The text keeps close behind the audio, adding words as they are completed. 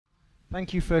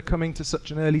Thank you for coming to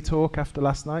such an early talk after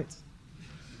last night.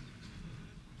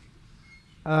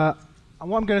 And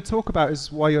what I'm going to talk about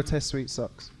is why your test suite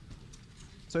sucks.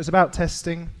 So it's about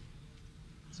testing.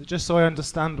 So just so I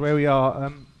understand where we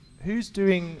are, who's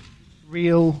doing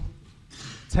real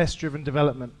test-driven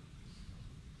development?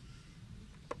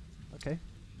 Okay.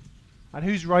 And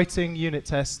who's writing unit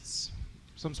tests,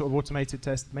 some sort of automated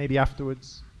test, maybe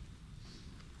afterwards?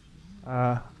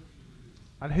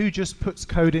 And who just puts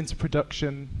code into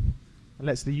production and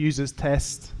lets the users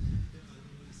test?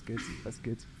 That's good, that's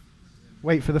good.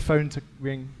 Wait for the phone to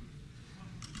ring,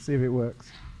 see if it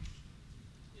works.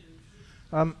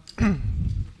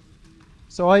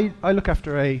 So I look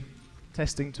after a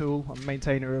testing tool. I'm a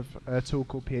maintainer of a tool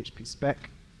called PHP Spec.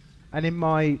 And in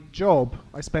my job,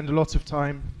 I spend a lot of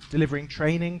time delivering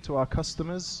training to our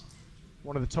customers.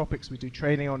 One of the topics we do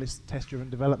training on is test-driven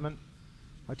development.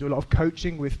 I do a lot of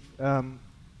coaching with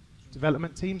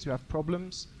development teams who have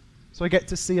problems. So I get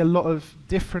to see a lot of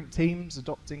different teams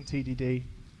adopting TDD,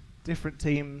 different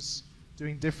teams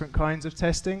doing different kinds of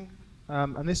testing.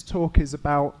 And this talk is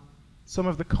about some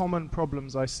of the common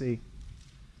problems I see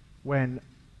when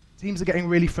teams are getting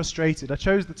really frustrated. I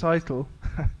chose the title.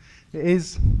 It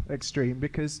is extreme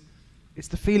because it's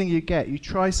the feeling you get. You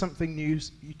try something new,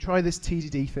 you try this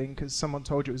TDD thing because someone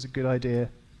told you it was a good idea,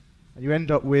 and you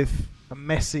end up with a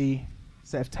messy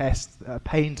set of tests that are a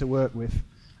pain to work with.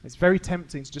 It's very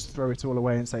tempting to just throw it all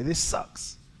away and say, this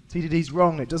sucks. TDD's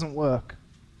wrong, it doesn't work.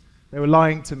 They were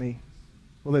lying to me,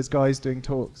 all those guys doing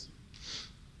talks.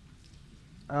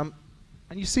 And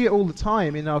you see it all the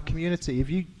time in our community. If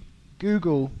you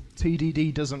Google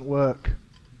TDD doesn't work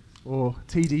or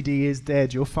TDD is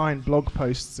dead, you'll find blog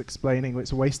posts explaining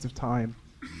it's a waste of time.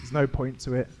 There's no point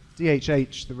to it.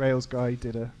 DHH, the Rails guy,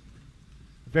 did a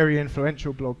very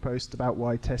influential blog post about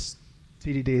why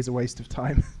TDD is a waste of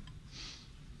time.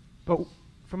 But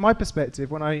from my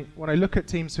perspective, when I look at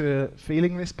teams who are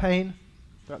feeling this pain,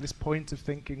 at this point of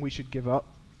thinking we should give up,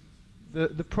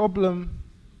 the problem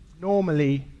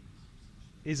normally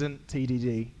isn't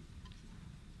TDD.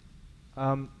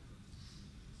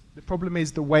 The problem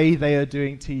is the way they are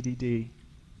doing TDD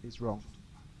is wrong.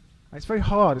 And it's very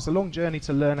hard. It's a long journey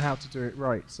to learn how to do it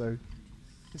right. So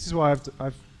this is why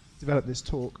I've developed this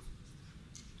talk.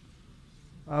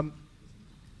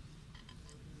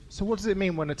 So what does it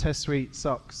mean when a test suite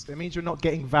sucks? It means you're not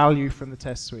getting value from the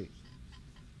test suite.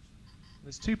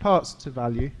 There's two parts to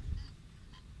value.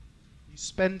 You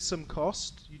spend some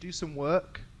cost, you do some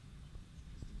work,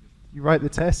 you write the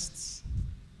tests,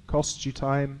 costs you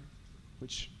time,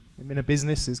 which in a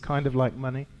business is kind of like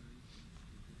money.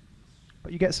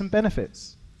 But you get some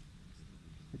benefits.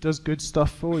 It does good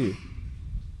stuff for you.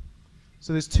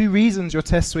 So there's two reasons your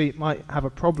test suite might have a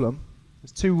problem.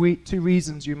 There's two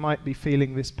reasons you might be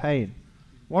feeling this pain.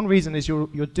 One reason is you're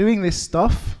doing this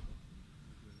stuff.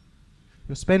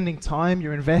 You're spending time,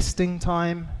 you're investing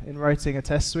time in writing a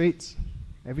test suite.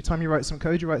 Every time you write some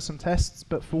code, you write some tests,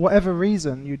 but for whatever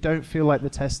reason, you don't feel like the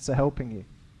tests are helping you.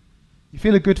 You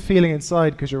feel a good feeling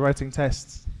inside because you're writing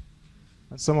tests,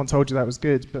 and someone told you that was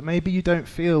good, but maybe you don't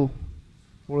feel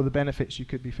all of the benefits you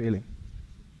could be feeling.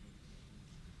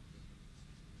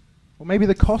 Or maybe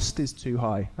the cost is too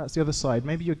high. That's the other side.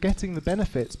 Maybe you're getting the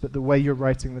benefits, but the way you're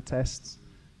writing the tests,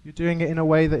 you're doing it in a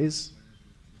way that is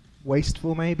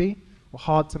wasteful maybe, or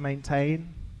hard to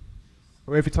maintain,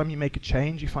 or every time you make a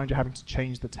change, you find you're having to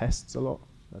change the tests a lot.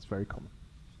 That's very common.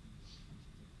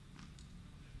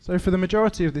 So for the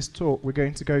majority of this talk, we're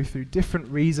going to go through different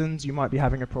reasons you might be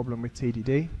having a problem with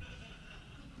TDD,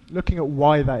 looking at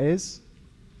why that is,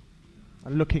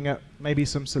 and looking at maybe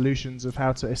some solutions of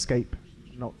how to escape,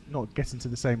 not get into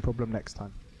the same problem next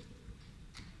time.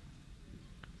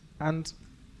 And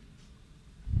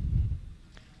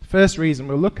the first reason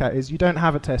we'll look at is you don't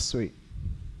have a test suite.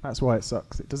 That's why it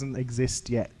sucks. It doesn't exist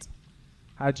yet.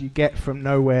 How do you get from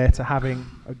nowhere to having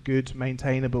a good,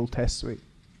 maintainable test suite?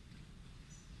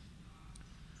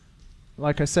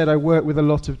 Like I said, I work with a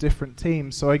lot of different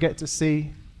teams, so I get to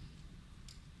see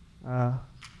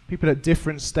people at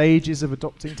different stages of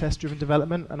adopting test-driven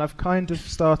development, and I've kind of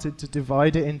started to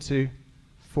divide it into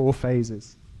 4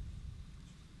 phases.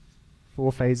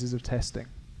 4 phases of testing,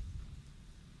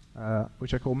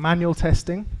 which I call manual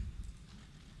testing,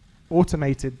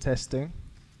 automated testing,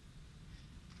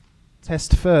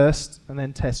 test first, and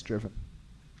then test-driven.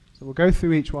 So we'll go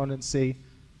through each one and see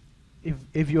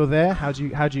if you're there, how do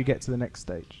you get to the next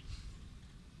stage?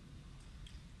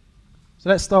 So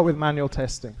let's start with manual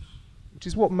testing, which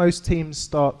is what most teams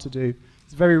start to do.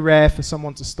 It's very rare for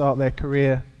someone to start their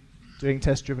career doing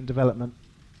test-driven development.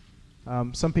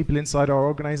 Some people inside our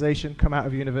organization come out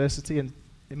of university and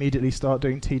immediately start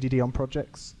doing TDD on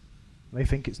projects. They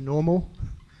think it's normal.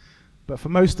 But for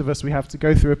most of us, we have to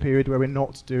go through a period where we're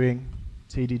not doing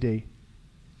TDD.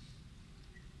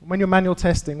 When you're manual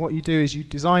testing, what you do is you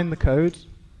design the code.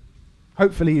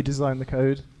 Hopefully you design the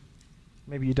code.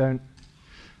 Maybe you don't.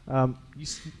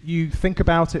 You think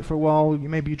about it for a while.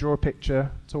 Maybe you draw a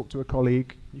picture, talk to a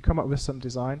colleague. You come up with some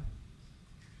design.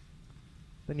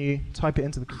 Then you type it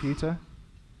into the computer,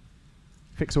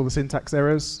 fix all the syntax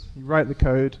errors, you write the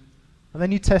code, and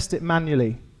then you test it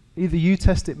manually. Either you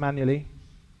test it manually,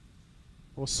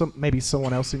 or maybe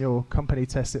someone else in your company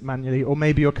tests it manually, or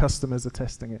maybe your customers are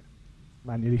testing it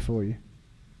manually for you.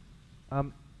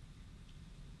 And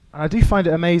I do find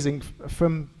it amazing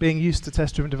from being used to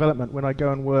test-driven development when I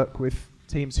go and work with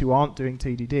teams who aren't doing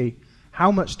TDD,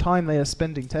 how much time they are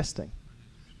spending testing.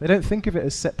 They don't think of it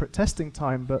as separate testing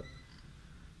time, but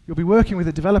you'll be working with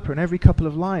a developer and every couple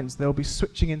of lines they'll be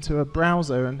switching into a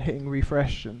browser and hitting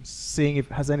refresh and seeing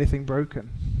if it has anything broken.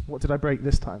 What did I break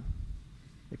this time?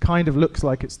 It kind of looks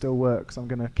like it still works. I'm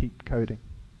going to keep coding.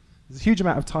 There's a huge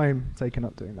amount of time taken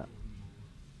up doing that.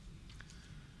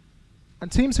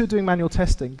 And teams who are doing manual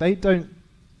testing, they don't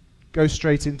go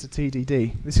straight into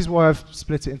TDD. This is why I've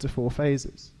split it into 4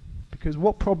 phases. Because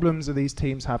what problems are these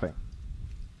teams having?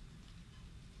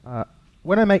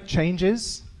 When I make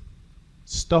changes,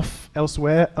 stuff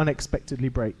elsewhere unexpectedly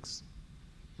breaks.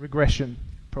 Regression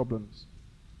problems.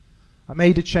 I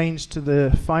made a change to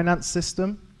the finance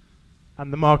system,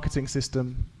 and the marketing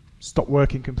system stopped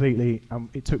working completely, and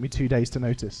it took me 2 days to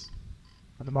notice.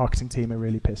 And the marketing team are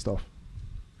really pissed off.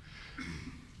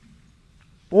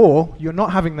 Or you're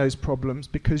not having those problems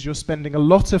because you're spending a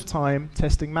lot of time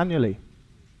testing manually.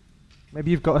 Maybe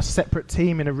you've got a separate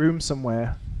team in a room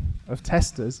somewhere of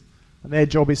testers, and their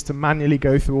job is to manually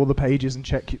go through all the pages and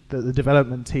check that the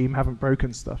development team haven't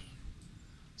broken stuff.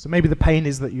 So maybe the pain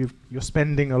is that you're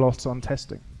spending a lot on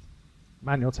testing,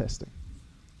 manual testing.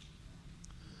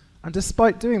 And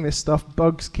despite doing this stuff,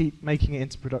 bugs keep making it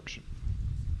into production.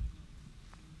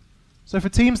 So for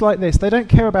teams like this, they don't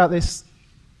care about this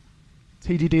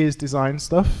TDD is design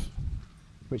stuff,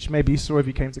 which maybe you saw if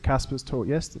you came to Casper's talk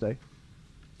yesterday.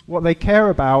 What they care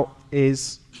about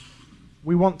is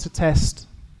we want to test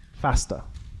faster.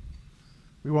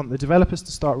 We want the developers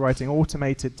to start writing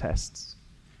automated tests.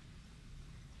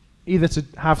 Either to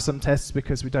have some tests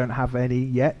because we don't have any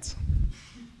yet,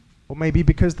 or maybe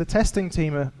because the testing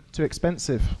team are too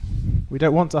expensive. We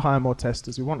don't want to hire more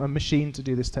testers. We want a machine to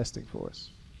do this testing for us.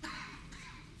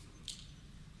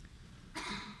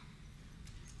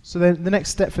 So then the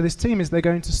next step for this team is they're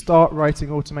going to start writing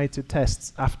automated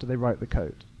tests after they write the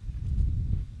code.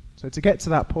 So to get to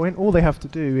that point, all they have to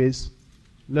do is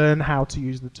learn how to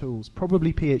use the tools.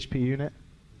 Probably PHP Unit.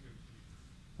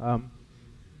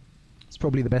 It's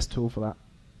probably the best tool for that.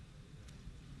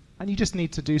 And you just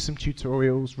need to do some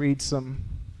tutorials, read some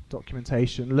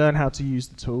documentation, learn how to use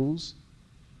the tools.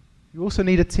 You also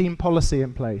need a team policy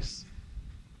in place.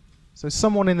 So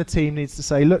someone in the team needs to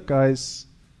say, look guys,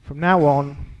 from now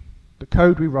on, the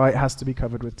code we write has to be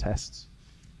covered with tests.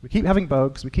 We keep having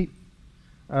bugs, we keep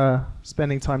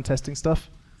spending time testing stuff.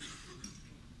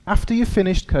 After you've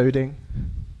finished coding,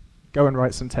 go and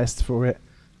write some tests for it,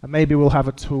 and maybe we'll have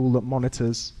a tool that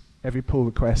monitors every pull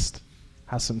request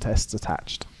has some tests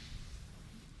attached.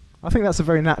 I think that's a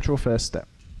very natural first step.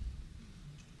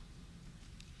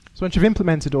 So once you've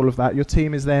implemented all of that, your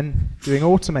team is then doing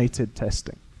automated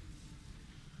testing.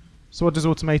 So what does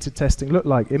automated testing look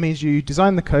like? It means you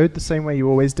design the code the same way you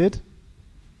always did.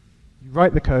 You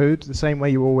write the code the same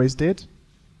way you always did.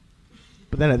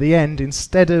 But then at the end,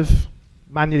 instead of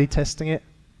manually testing it,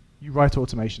 you write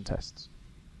automation tests.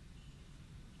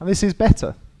 And this is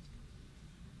better.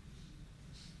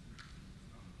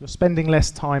 You're spending less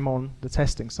time on the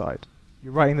testing side.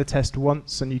 You're writing the test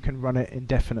once and you can run it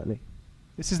indefinitely.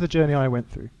 This is the journey I went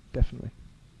through, definitely.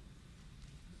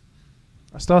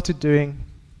 I started doing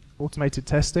automated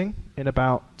testing in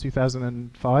about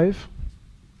 2005.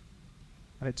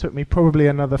 And it took me probably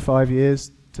another 5 years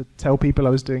to tell people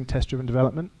I was doing test-driven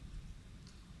development.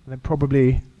 And then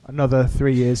probably another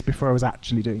 3 years before I was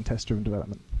actually doing test-driven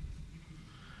development.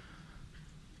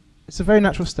 It's a very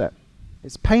natural step.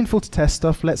 It's painful to test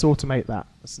stuff, let's automate that.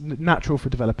 It's natural for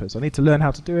developers. I need to learn how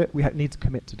to do it, we need to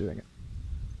commit to doing it.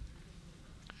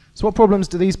 So what problems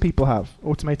do these people have,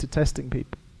 automated testing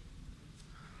people?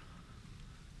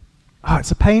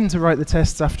 It's a pain to write the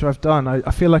tests after I've done.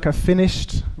 I feel like I've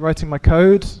finished writing my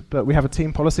code, but we have a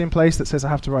team policy in place that says I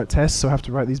have to write tests, so I have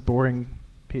to write these boring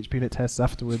PHP unit tests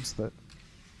afterwards that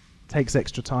takes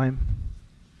extra time.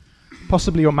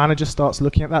 Possibly your manager starts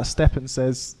looking at that step and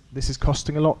says, this is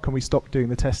costing a lot, can we stop doing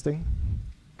the testing?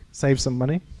 save some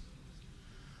money.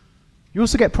 You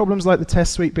also get problems like the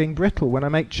test suite being brittle. When I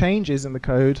make changes in the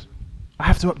code, I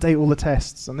have to update all the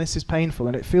tests, and this is painful,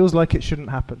 and it feels like it shouldn't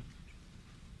happen.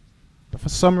 But for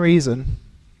some reason,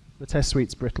 the test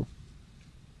suite's brittle.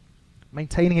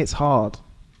 Maintaining it's hard.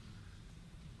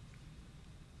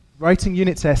 Writing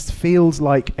unit tests feels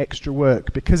like extra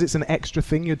work because it's an extra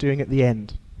thing you're doing at the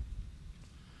end.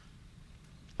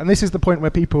 And this is the point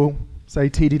where people say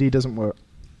TDD doesn't work.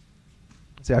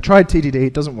 Say, I tried TDD,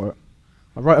 it doesn't work.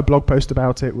 I'll write a blog post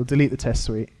about it, we'll delete the test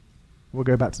suite, we'll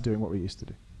go back to doing what we used to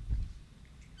do.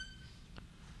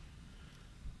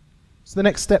 So the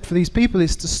next step for these people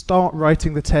is to start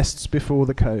writing the tests before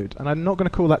the code. And I'm not going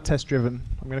to call that test driven,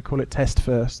 I'm going to call it test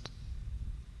first.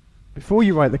 Before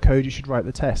you write the code, you should write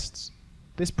the tests.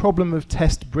 This problem of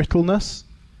test brittleness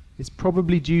is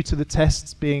probably due to the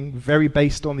tests being very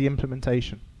based on the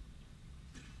implementation.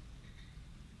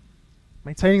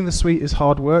 Maintaining the suite is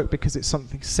hard work because it's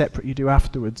something separate you do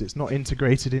afterwards. It's not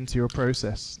integrated into your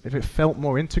process. If it felt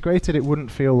more integrated, it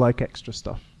wouldn't feel like extra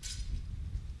stuff.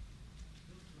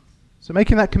 So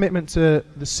making that commitment to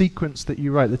the sequence that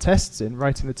you write the tests in,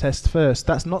 writing the test first,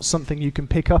 that's not something you can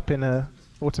pick up in an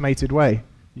automated way.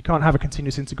 You can't have a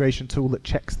continuous integration tool that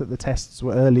checks that the tests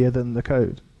were earlier than the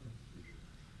code.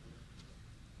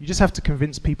 You just have to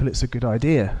convince people it's a good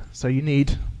idea. So you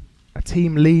need a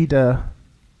team leader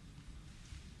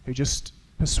who just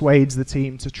persuades the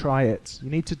team to try it.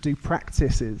 You need to do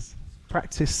practice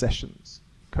sessions,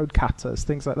 code katas,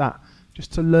 things like that,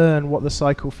 just to learn what the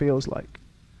cycle feels like.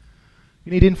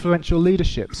 You need influential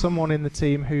leadership, someone in the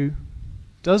team who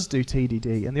does do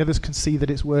TDD, and the others can see that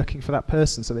it's working for that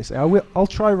person. So they say, I'll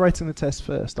try writing the test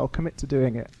first. I'll commit to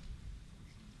doing it.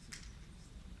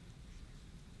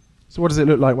 So what does it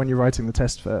look like when you're writing the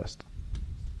test first?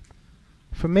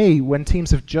 For me, when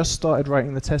teams have just started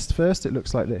writing the test first, it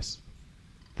looks like this.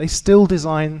 They still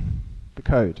design the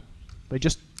code. They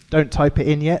just don't type it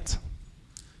in yet.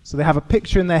 So they have a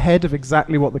picture in their head of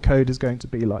exactly what the code is going to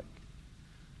be like.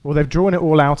 Or they've drawn it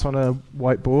all out on a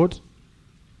whiteboard,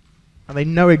 and they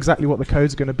know exactly what the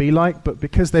code's going to be like, but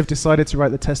because they've decided to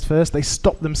write the test first, they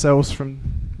stop themselves from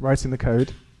writing the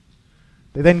code.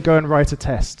 They then go and write a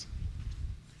test.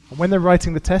 And when they're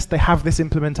writing the test, they have this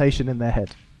implementation in their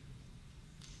head.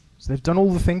 So they've done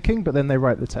all the thinking, but then they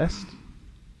write the test.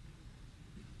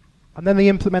 And then they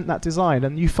implement that design.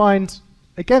 And you find,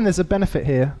 again, there's a benefit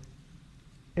here.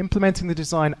 Implementing the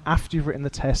design after you've written the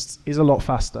tests is a lot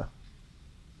faster.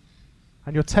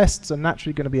 And your tests are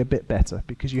naturally going to be a bit better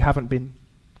because you haven't been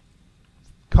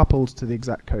coupled to the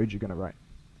exact code you're going to write.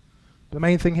 The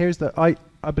main thing here is that I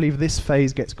believe this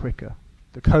phase gets quicker.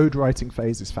 The code writing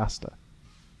phase is faster.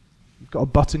 You've got a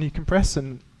button you can press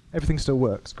and everything still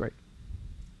works. Great.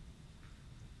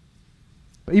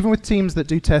 But even with teams that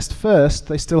do test first,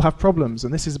 they still have problems,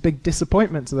 and this is a big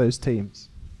disappointment to those teams.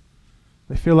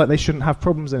 They feel like they shouldn't have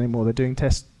problems anymore. They're doing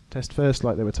test first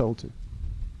like they were told to.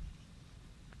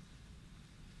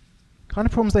 Kind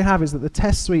of problems they have is that the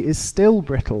test suite is still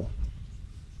brittle.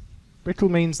 Brittle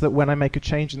means that when I make a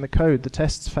change in the code, the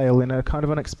tests fail in a kind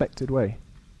of unexpected way.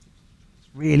 It's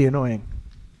really annoying.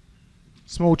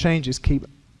 Small changes keep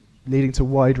leading to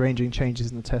wide-ranging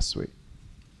changes in the test suite.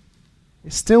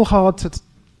 It's still hard to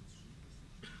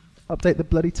update the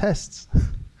bloody tests.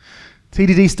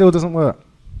 TDD still doesn't work.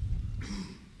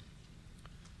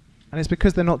 And it's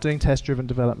because they're not doing test-driven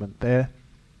development. They're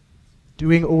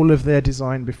doing all of their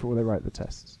design before they write the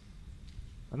tests.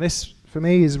 And this, for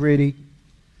me, is really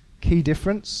key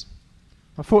difference.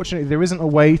 Unfortunately, there isn't a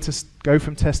way to go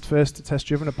from test first to test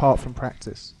driven apart from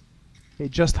practice.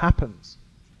 It just happens.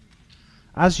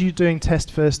 As you're doing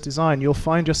test first design, you'll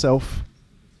find yourself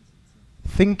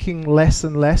thinking less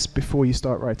and less before you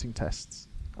start writing tests,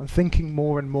 and thinking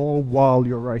more and more while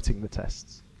you're writing the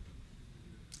tests.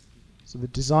 So the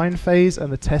design phase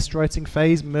and the test writing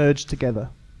phase merge together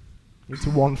into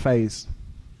one phase.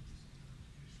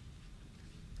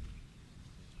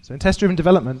 So in test-driven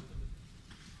development,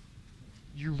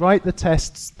 you write the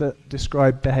tests that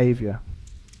describe behavior,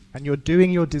 and you're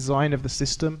doing your design of the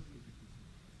system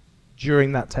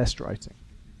during that test writing.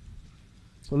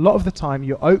 So a lot of the time,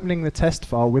 you're opening the test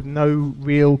file with no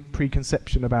real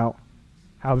preconception about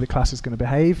how the class is going to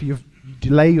behave. You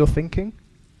delay your thinking,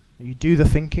 and you do the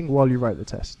thinking while you write the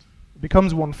test. It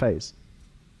becomes one phase.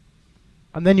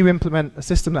 And then you implement a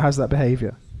system that has that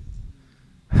behavior.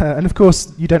 And of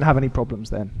course, you don't have any problems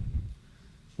then.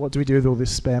 What do we do with all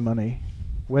this spare money?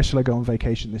 Where shall I go on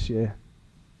vacation this year?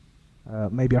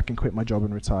 Maybe I can quit my job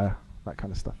and retire, that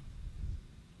kind of stuff.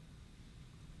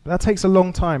 But that takes a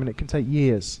long time, and it can take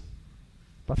years.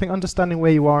 But I think understanding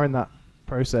where you are in that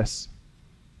process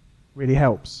really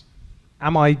helps.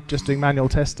 Am I just doing manual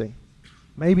testing?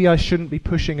 Maybe I shouldn't be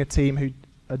pushing a team who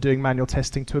are doing manual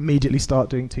testing to immediately start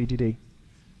doing TDD.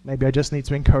 Maybe I just need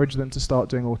to encourage them to start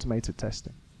doing automated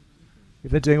testing.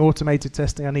 If they're doing automated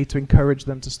testing, I need to encourage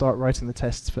them to start writing the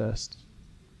tests first.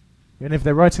 And if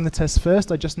they're writing the tests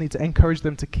first, I just need to encourage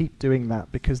them to keep doing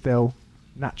that because they'll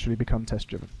naturally become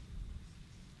test-driven.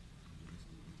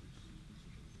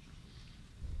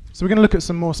 So we're going to look at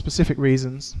some more specific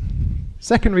reasons.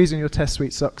 Second reason your test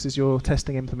suite sucks is your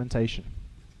testing implementation.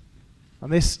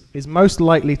 And this is most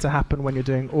likely to happen when you're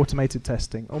doing automated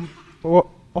testing, or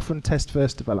often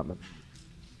test-first development.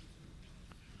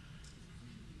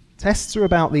 Tests are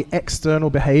about the external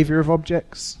behavior of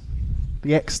objects,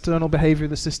 the external behavior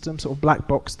of the system, sort of black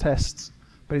box tests.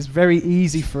 But it's very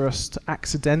easy for us to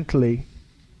accidentally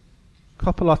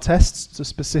couple our tests to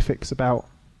specifics about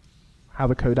how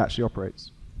the code actually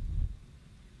operates.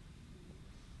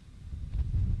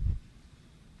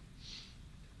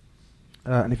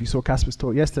 And if you saw Casper's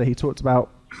talk yesterday, he talked about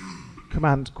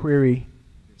command-query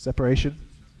separation.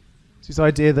 It's this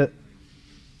idea that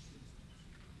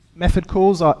method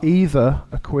calls are either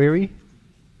a query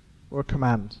or a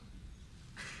command.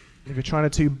 If you're trying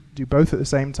to do both at the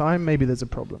same time, maybe there's a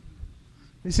problem.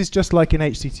 This is just like in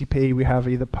HTTP, we have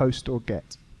either post or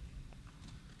get.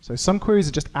 So some queries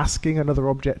are just asking another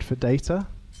object for data.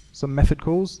 Some method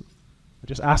calls are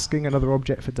just asking another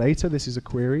object for data. This is a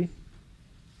query.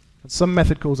 And some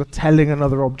method calls are telling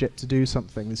another object to do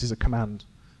something. This is a command.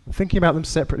 And thinking about them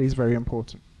separately is very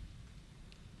important.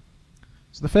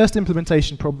 So the first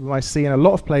implementation problem I see in a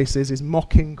lot of places is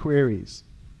mocking queries.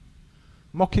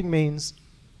 Mocking means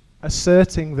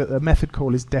asserting that a method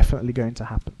call is definitely going to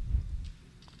happen.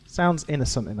 Sounds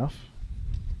innocent enough.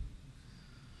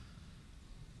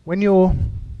 When you're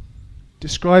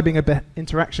describing an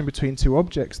interaction between two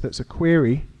objects that's a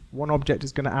query, one object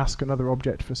is going to ask another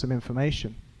object for some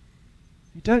information.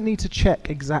 You don't need to check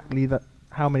exactly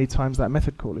how many times that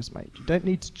method call is made. You don't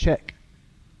need to check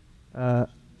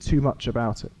too much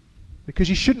about it, because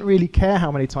you shouldn't really care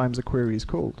how many times a query is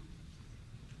called.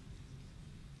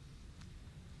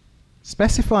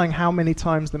 Specifying how many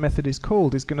times the method is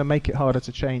called is going to make it harder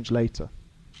to change later.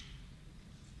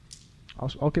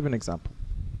 I'll give an example.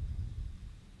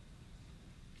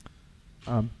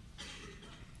 So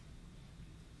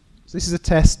this is a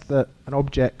test that an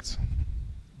object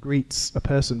greets a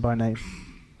person by name.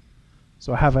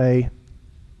 So I have a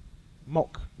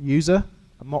mock user,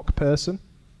 a mock person.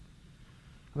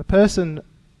 And the person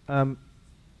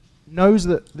knows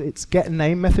that its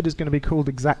getName method is going to be called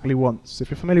exactly once. If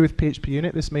you're familiar with PHP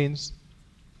unit, this means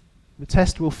the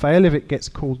test will fail if it gets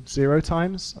called 0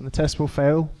 times, and the test will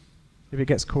fail if it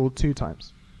gets called 2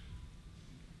 times.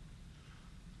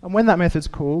 And when that method's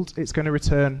called, it's going to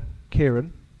return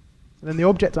Ciaran. And then the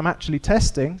object I'm actually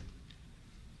testing,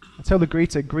 I tell the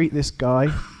greeter, greet this guy,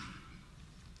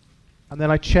 and then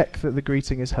I check that the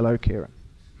greeting is hello, Ciaran.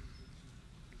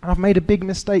 And I've made a big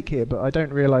mistake here, but I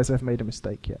don't realize I've made a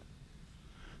mistake yet.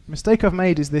 The mistake I've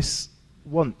made is this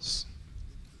once.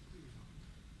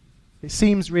 It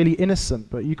seems really innocent,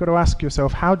 but you've got to ask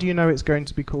yourself, how do you know it's going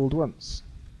to be called once?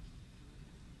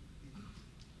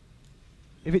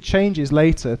 If it changes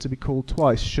later to be called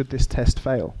twice, should this test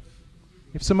fail?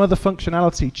 If some other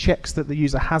functionality checks that the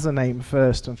user has a name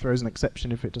first and throws an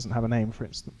exception if it doesn't have a name, for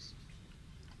instance,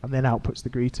 and then outputs the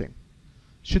greeting,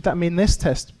 should that mean this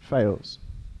test fails?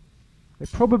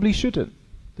 It probably shouldn't.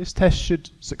 This test should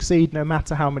succeed no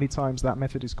matter how many times that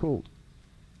method is called.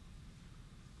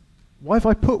 Why have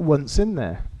I put once in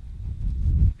there?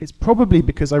 It's probably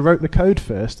because I wrote the code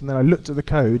first and then I looked at the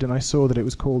code and I saw that it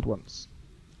was called once.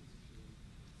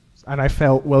 And I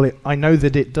felt, well, I know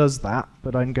that it does that,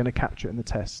 but I'm going to capture it in the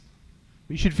test.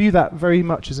 But you should view that very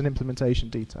much as an implementation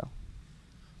detail.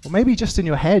 Or maybe just in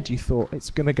your head you thought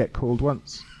it's going to get called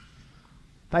once.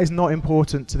 That is not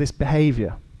important to this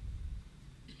behavior.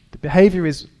 The behavior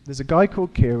is, there's a guy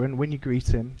called Ciaran, when you greet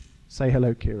him, say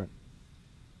hello, Ciaran.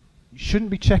 You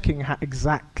shouldn't be checking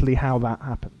exactly how that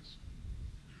happens.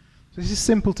 So this is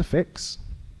simple to fix.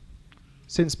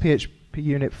 Since PHP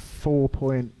Unit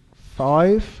 4.5,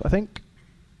 I think,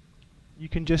 you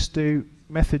can just do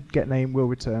method getName will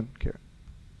return Ciaran.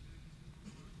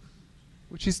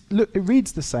 Which is, look, it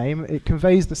reads the same, it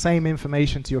conveys the same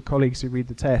information to your colleagues who read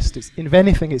the test. If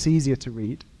anything, it's easier to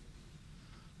read.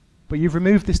 But you've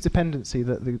removed this dependency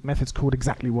that the method's called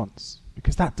exactly once,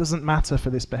 because that doesn't matter for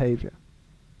this behavior.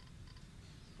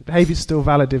 The behavior is still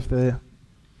valid if the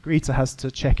greeter has to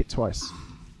check it twice.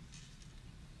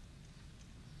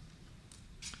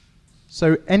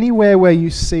 So anywhere where you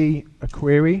see a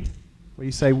query, where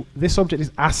you say this object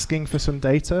is asking for some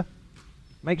data,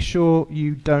 make sure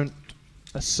you don't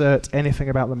assert anything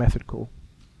about the method call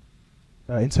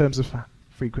in terms of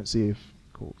frequency of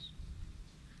calls.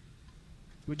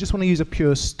 We just want to use a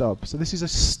pure stub. So this is a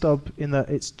stub in that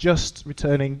it's just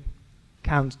returning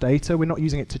canned data. We're not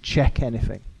using it to check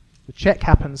anything. The check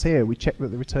happens here. We check that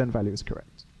the return value is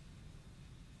correct.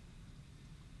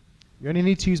 You only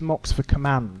need to use mocks for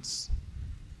commands.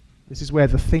 This is where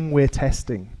the thing we're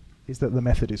testing is that the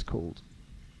method is called.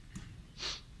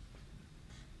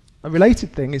 A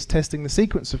related thing is testing the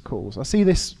sequence of calls. I see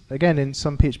this, again, in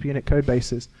some PHP unit code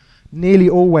bases, nearly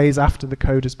always after the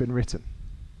code has been written.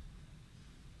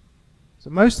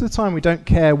 So most of the time we don't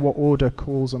care what order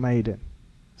calls are made in.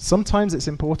 Sometimes it's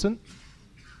important,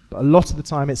 but a lot of the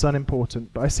time it's unimportant.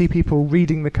 But I see people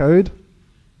reading the code,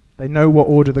 they know what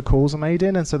order the calls are made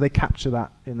in, and so they capture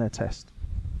that in their test.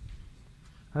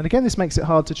 And again, this makes it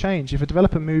hard to change. If a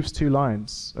developer moves 2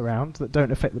 lines around that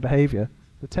don't affect the behavior,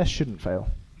 the test shouldn't fail.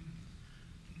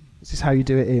 This is how you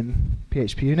do it in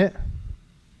PHP unit.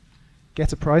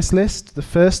 Get a price list. The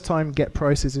first time get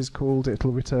prices is called,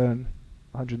 it'll return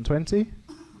 120.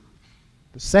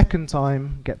 The second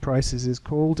time get prices is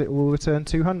called, it will return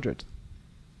 200.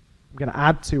 I'm going to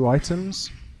add 2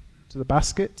 items to the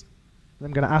basket. And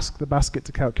I'm going to ask the basket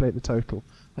to calculate the total.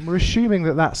 And we're assuming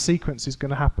that that sequence is going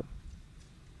to happen.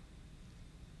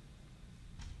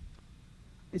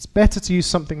 It's better to use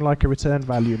something like a return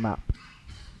value map.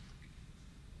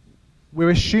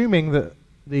 We're assuming that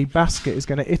the basket is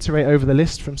going to iterate over the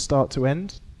list from start to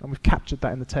end, and we've captured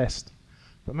that in the test.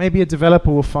 But maybe a developer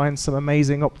will find some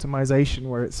amazing optimization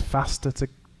where it's faster to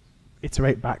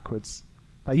iterate backwards.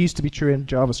 That used to be true in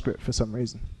JavaScript for some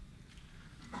reason.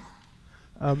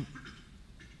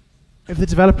 If the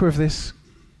developer of this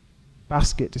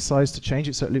basket decides to change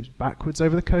it so it loops backwards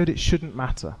over the code, it shouldn't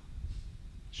matter.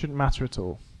 It shouldn't matter at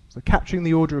all. So capturing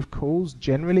the order of calls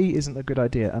generally isn't a good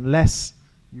idea unless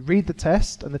you read the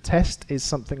test and the test is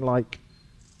something like,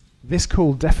 this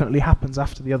call definitely happens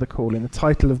after the other call in the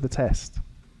title of the test.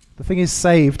 The thing is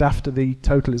saved after the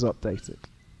total is updated.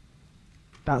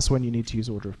 That's when you need to use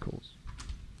order of calls.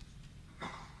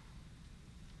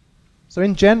 So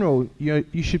in general,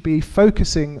 you should be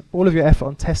focusing all of your effort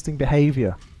on testing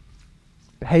behavior.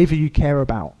 Behavior you care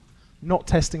about, not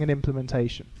testing an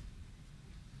implementation.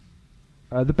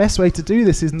 The best way to do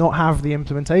this is not have the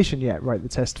implementation yet, write the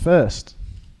test first.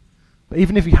 But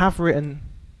even if you have written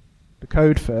the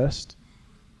code first,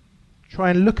 try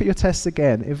and look at your tests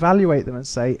again, evaluate them and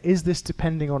say, is this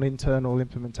depending on internal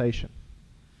implementation?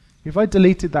 If I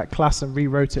deleted that class and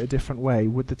rewrote it a different way,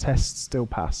 would the tests still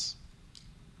pass?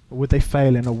 Or would they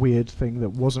fail in a weird thing that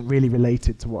wasn't really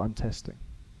related to what I'm testing?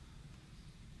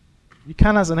 You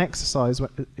can, as an exercise,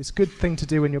 it's a good thing to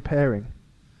do when you're pairing.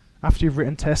 After you've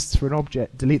written tests for an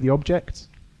object, delete the object,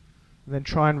 and then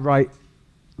try and write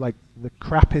like the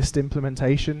crappiest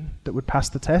implementation that would pass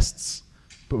the tests,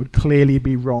 but would clearly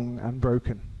be wrong and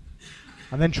broken.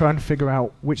 And then try and figure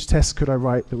out which tests could I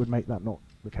write that would make that not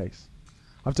the case.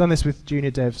 I've done this with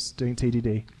junior devs doing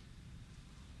TDD.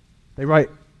 They write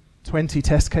 20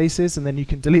 test cases, and then you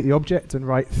can delete the object and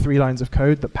write 3 lines of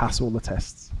code that pass all the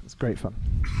tests. It's great fun.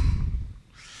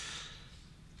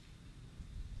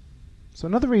 So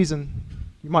another reason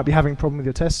you might be having a problem with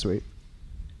your test suite,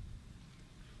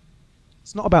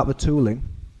 it's not about the tooling.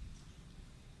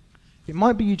 It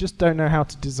might be you just don't know how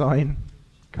to design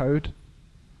code.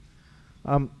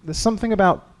 There's something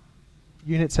about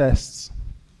unit tests.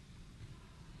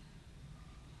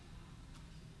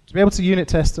 To be able to unit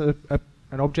test an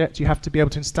object, you have to be able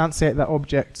to instantiate that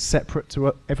object separate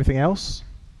to everything else.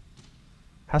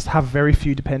 It has to have very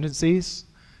few dependencies.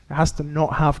 It has to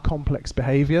not have complex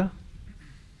behavior.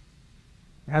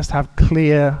 It has to have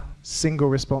clear single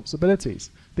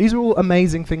responsibilities. These are all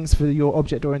amazing things for your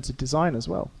object-oriented design as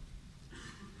well.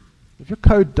 If your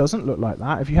code doesn't look like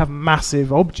that, if you have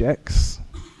massive objects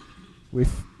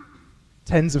with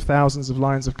tens of thousands of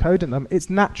lines of code in them, it's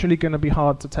naturally going to be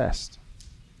hard to test.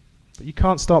 But you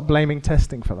can't start blaming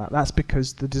testing for that. That's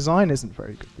because the design isn't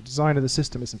very good. The design of the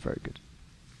system isn't very good.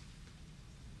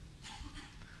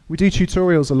 We do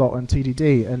tutorials a lot on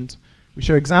TDD, and we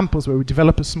show examples where we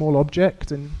develop a small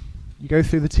object and you go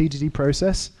through the TDD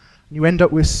process and you end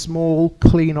up with small,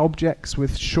 clean objects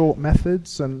with short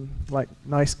methods and like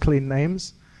nice, clean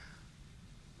names.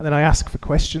 And then I ask for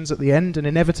questions at the end, and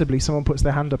inevitably someone puts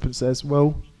their hand up and says,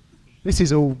 well, this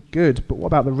is all good, but what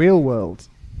about the real world?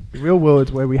 The real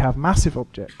world where we have massive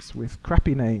objects with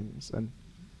crappy names and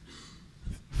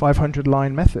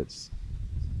 500-line methods.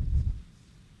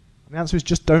 And the answer is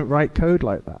just don't write code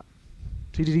like that.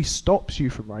 TDD stops you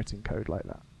from writing code like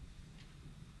that.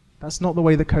 That's not the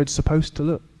way the code's supposed to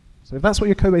look. So if that's what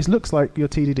your code base looks like, your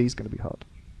TDD is going to be hard.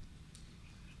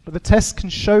 But the test can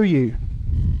show you,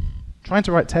 trying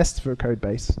to write tests for a code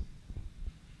base,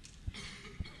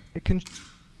 it can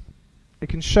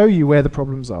show you where the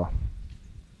problems are.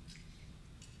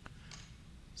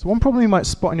 So one problem you might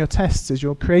spot in your tests is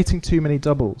you're creating too many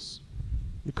doubles.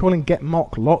 You're calling get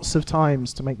mock lots of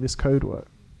times to make this code work.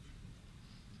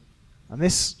 And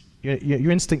this,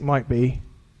 your instinct might be,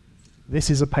 this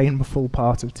is a painful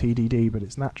part of TDD, but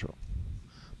it's natural.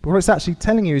 But what it's actually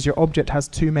telling you is your object has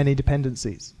too many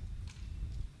dependencies.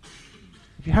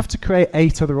 If you have to create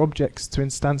 8 other objects to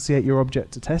instantiate your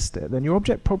object to test it, then your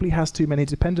object probably has too many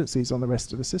dependencies on the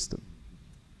rest of the system.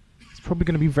 It's probably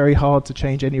going to be very hard to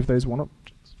change any of those one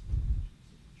objects.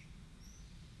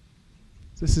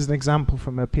 So this is an example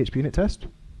from a PHP unit test.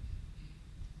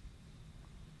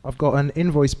 I've got an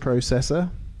invoice processor,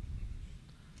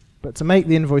 but to make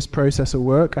the invoice processor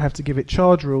work, I have to give it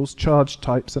charge rules, charge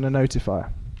types, and a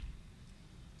notifier.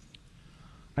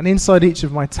 And inside each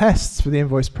of my tests for the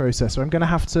invoice processor, I'm going to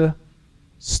have to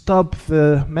stub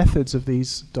the methods of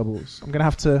these doubles. I'm going to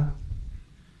have to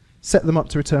set them up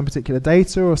to return particular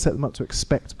data or set them up to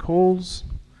expect calls.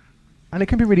 And it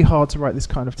can be really hard to write this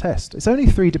kind of test. It's only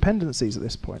 3 dependencies at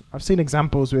this point. I've seen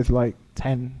examples with like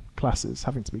 10 classes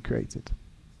having to be created.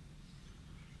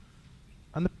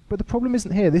 But the problem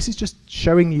isn't here. This is just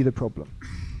showing you the problem.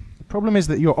 The problem is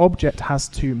that your object has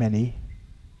too many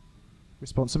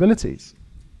responsibilities.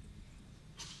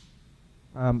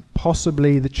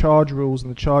 Possibly the charge rules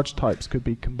and the charge types could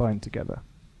be combined together.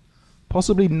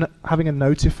 Possibly having a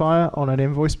notifier on an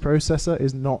invoice processor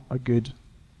is not a good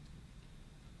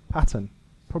pattern.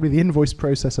 Probably the invoice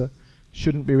processor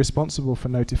shouldn't be responsible for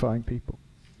notifying people.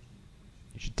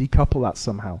 You should decouple that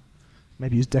somehow.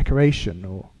 Maybe use decoration,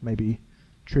 or maybe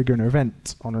trigger an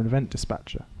event on an event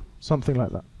dispatcher. Something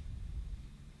like that.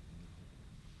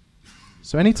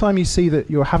 So anytime you see that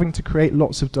you're having to create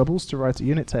lots of doubles to write a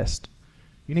unit test,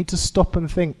 you need to stop and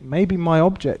think, maybe my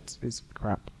object is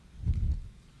crap.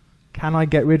 Can I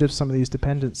get rid of some of these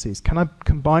dependencies? Can I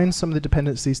combine some of the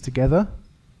dependencies together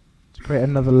to create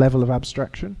another level of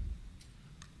abstraction?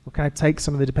 Or can I take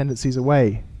some of the dependencies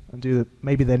away and do that?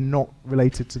 Maybe they're not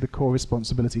related to the core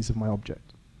responsibilities of my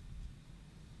object.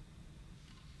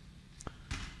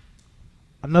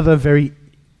 Another very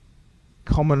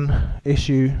common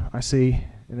issue I see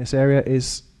in this area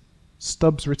is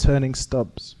stubs returning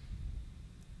stubs.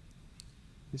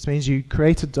 This means you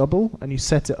create a double and you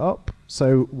set it up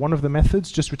so one of the methods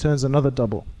just returns another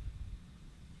double.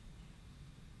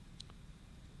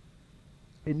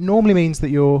 It normally means that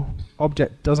your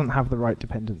object doesn't have the right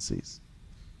dependencies.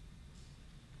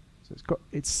 So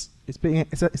it's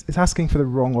asking for the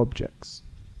wrong objects.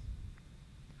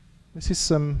 This is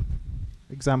some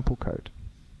example code.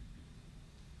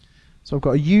 So I've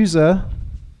got a user,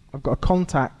 I've got a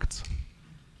contact,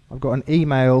 I've got an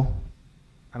email,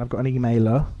 and I've got an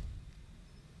emailer.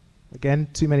 Again,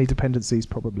 too many dependencies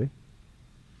probably.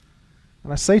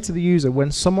 And I say to the user,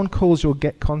 when someone calls your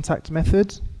getContact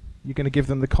method, you're going to give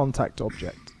them the contact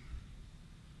object.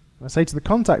 And I say to the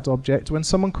contact object, when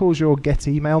someone calls your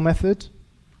getEmail method,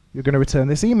 you're going to return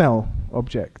this email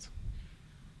object.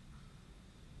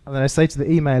 And then I say to the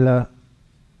emailer,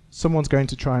 someone's going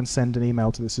to try and send an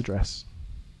email to this address.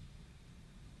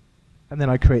 And then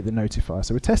I create the notifier.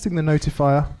 So we're testing the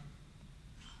notifier.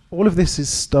 All of this is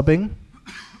stubbing.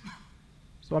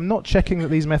 So I'm not checking that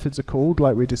these methods are called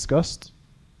like we discussed.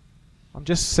 I'm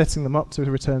just setting them up to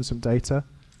return some data.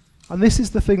 And this is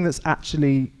the thing that's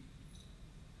actually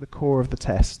the core of the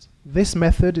test. This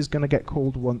method is going to get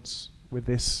called once with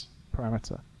this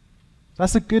parameter.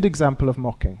 That's a good example of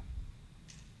mocking.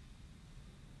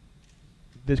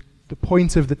 The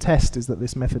point of the test is that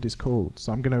this method is called.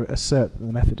 So I'm going to assert that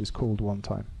the method is called one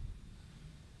time.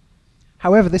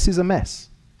 However, this is a mess.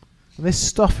 And this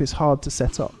stuff is hard to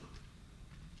set up.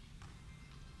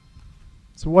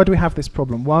 So why do we have this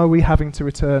problem? Why are we having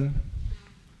to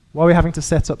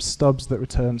set up stubs that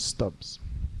return stubs?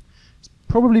 It's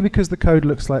probably because the code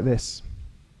looks like this.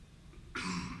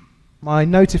 My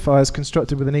notifier is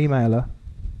constructed with an emailer.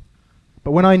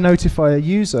 But when I notify a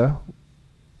user,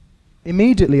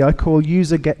 immediately I call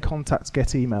user getContact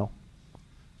getEmail.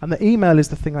 And the email is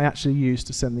the thing I actually use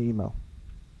to send the email.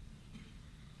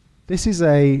 This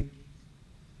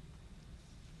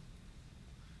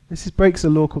breaks a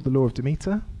law called the law of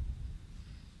Demeter.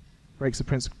 Breaks a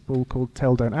principle called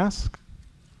tell, don't ask.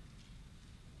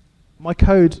 My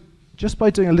code, just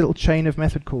by doing a little chain of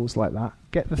method calls like that,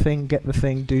 get the thing,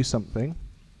 do something,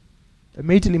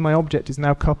 immediately my object is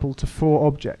now coupled to 4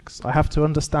 objects. I have to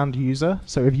understand user,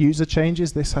 so if user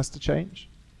changes, this has to change.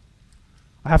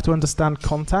 I have to understand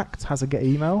contact has a get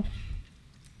email.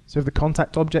 So if the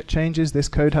contact object changes, this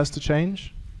code has to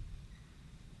change.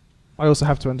 I also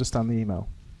have to understand the email.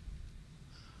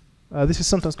 This is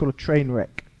sometimes called a train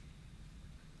wreck.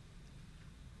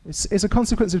 It's a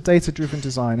consequence of data-driven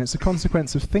design. It's a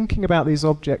consequence of thinking about these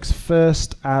objects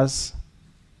first as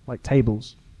like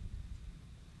tables.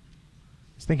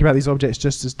 It's thinking about these objects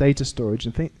just as data storage,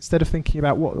 and instead of thinking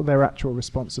about what are their actual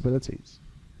responsibilities.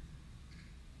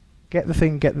 Get the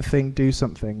thing, do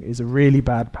something is a really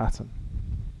bad pattern.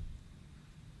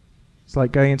 It's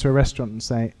like going into a restaurant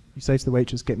and you say to the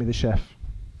waitress, get me the chef.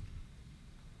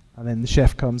 And then the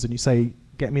chef comes and you say,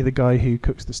 get me the guy who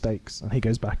cooks the steaks. And he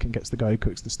goes back and gets the guy who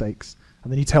cooks the steaks.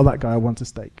 And then you tell that guy, I want a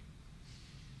steak.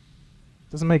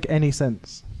 Doesn't make any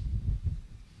sense.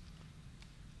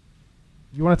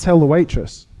 You want to tell the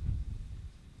waitress.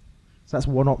 So that's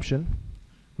one option.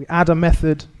 We add a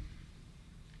method.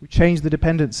 We change the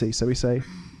dependency. So we say,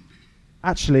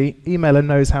 actually, emailer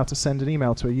knows how to send an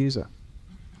email to a user.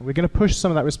 And we're going to push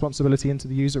some of that responsibility into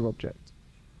the user object.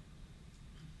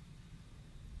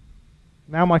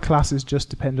 Now my class is just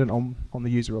dependent on the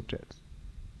user object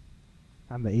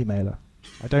and the emailer.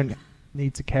 I don't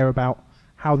need to care about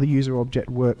how the user object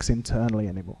works internally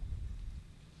anymore.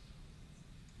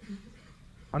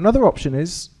 Another option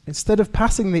is, instead of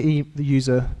passing the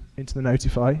user into the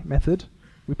notify method,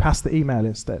 we pass the email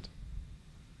instead.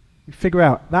 We figure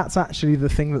out that's actually the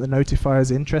thing that the notifier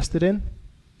is interested in.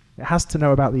 It has to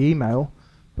know about the email,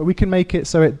 but we can make it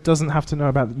so it doesn't have to know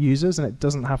about the users and it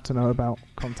doesn't have to know about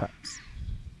contacts.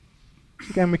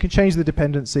 Again, we can change the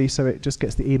dependency so it just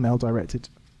gets the email directly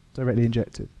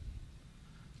injected.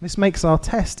 This makes our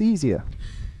test easier.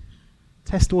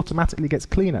 Test automatically gets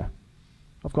cleaner.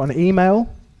 I've got an email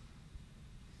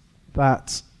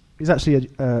that is actually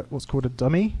what's called a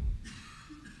dummy.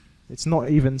 It's not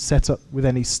even set up with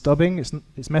any stubbing.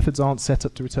 Its methods aren't set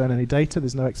up to return any data.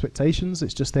 There's no expectations.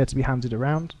 It's just there to be handed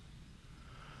around.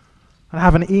 And I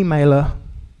have an emailer,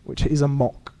 which is a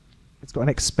mock. It's got an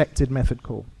expected method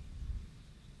call.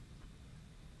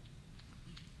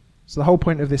 So the whole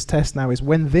point of this test now is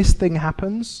when this thing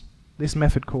happens, this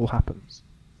method call happens.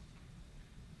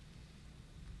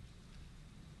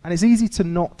 And it's easy to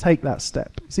not take that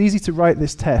step. It's easy to write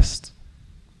this test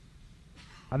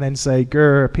and then say,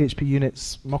 grr, PHP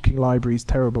unit's mocking library is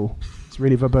terrible. It's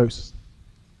really verbose.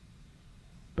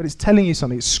 But it's telling you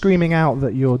something. It's screaming out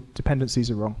that your dependencies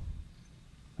are wrong.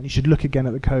 And you should look again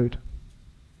at the code.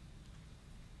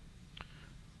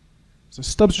 So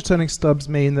stubs returning stubs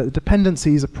mean that the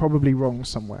dependencies are probably wrong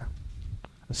somewhere.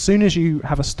 As soon as you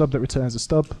have a stub that returns a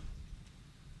stub,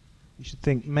 you should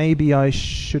think, maybe I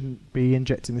shouldn't be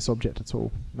injecting this object at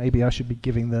all. Maybe I should be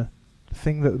giving the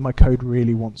thing that my code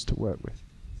really wants to work with.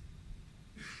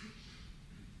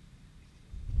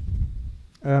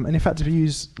 And in fact, if you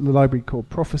use the library called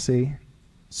Prophecy,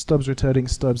 stubs returning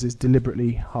stubs is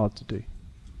deliberately hard to do.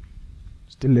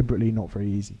 It's deliberately not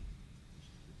very easy.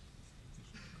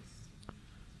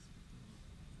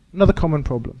 Another common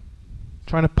problem,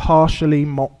 trying to partially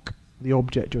mock the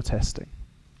object you're testing.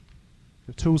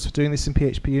 The tools for doing this in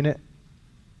PHP unit,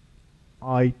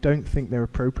 I don't think they're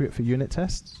appropriate for unit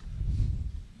tests,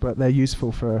 but they're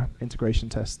useful for integration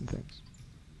tests and things.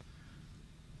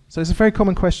 So it's a very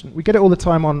common question. We get it all the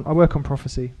time I work on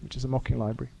Prophecy, which is a mocking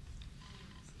library.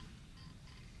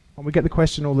 And we get the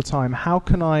question all the time, how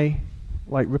can I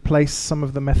replace some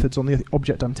of the methods on the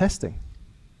object I'm testing?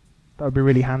 That would be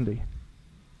really handy.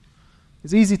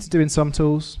 It's easy to do in some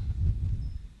tools.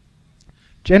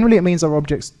 Generally, it means our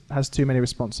object has too many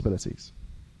responsibilities.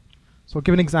 So I'll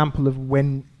give an example of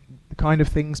when the kind of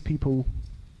things people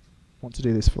want to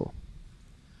do this for.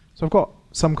 So I've got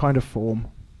some kind of form,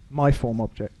 my form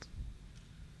object.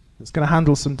 It's going to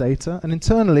handle some data, and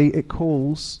internally it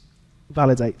calls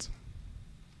validate.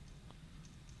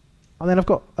 And then I've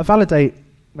got a validate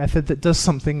method that does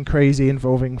something crazy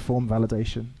involving form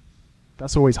validation.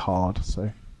 That's always hard,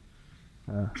 so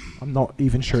I'm not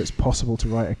even sure it's possible to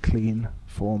write a clean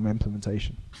form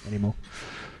implementation anymore.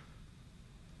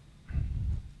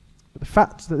 But the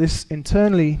fact that this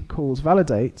internally calls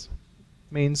validate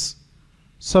means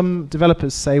some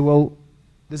developers say, well,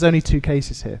 there's only two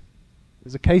cases here.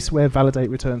 There's a case where validate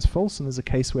returns false, and there's a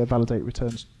case where validate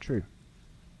returns true.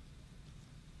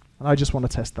 And I just want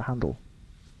to test the handle.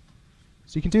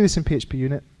 So you can do this in PHP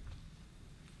unit.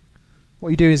 What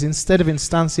you do is, instead of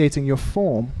instantiating your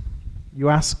form, you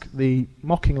ask the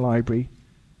mocking library,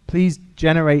 please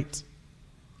generate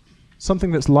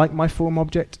something that's like my form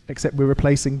object, except we're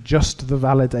replacing just the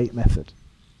validate method.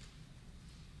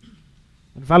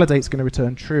 And validate's going to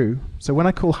return true. So when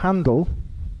I call handle,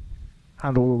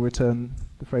 handle will return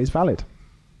the phrase valid.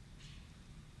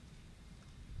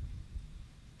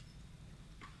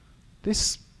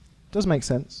 This does make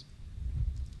sense.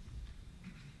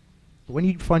 But when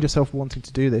you find yourself wanting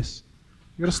to do this,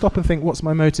 you've got to stop and think, what's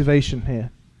my motivation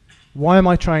here? Why am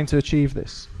I trying to achieve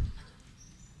this?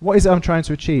 What is it I'm trying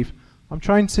to achieve? I'm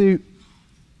trying to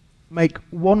make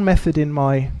one method in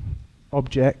my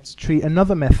object treat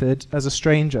another method as a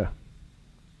stranger.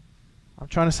 I'm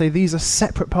trying to say these are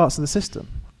separate parts of the system.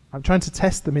 I'm trying to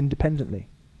test them independently.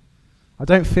 I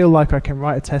don't feel like I can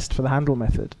write a test for the handle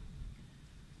method.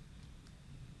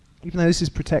 Even though this is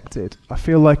protected, I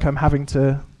feel like I'm having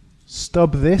to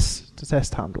stub this to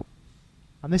test handle.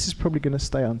 And this is probably going to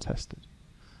stay untested.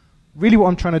 Really what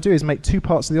I'm trying to do is make two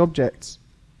parts of the object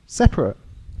separate.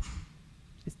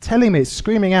 It's telling me, it's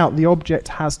screaming out the object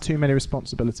has too many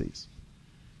responsibilities.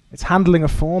 It's handling a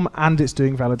form and it's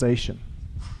doing validation.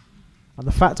 And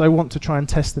the fact I want to try and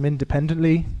test them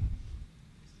independently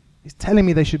is telling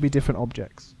me they should be different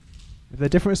objects. If they're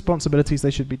different responsibilities,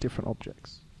 they should be different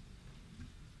objects.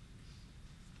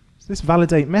 So this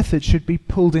validate method should be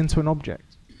pulled into an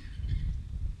object.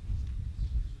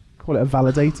 Call it a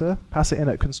validator, pass it in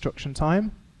at construction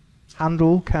time.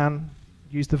 Handle can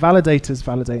use the validator's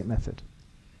validate method.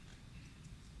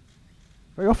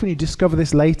 Very often you discover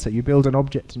this later. You build an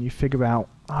object and you figure out,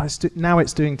 now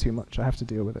it's doing too much, I have to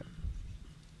deal with it.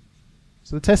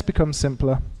 So the test becomes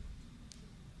simpler.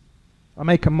 I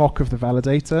make a mock of the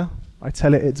validator. I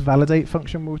tell it its validate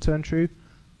function will return true.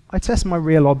 I test my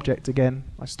real object again.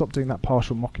 I stop doing that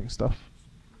partial mocking stuff.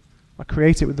 I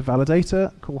create it with the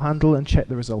validator, call handle, and check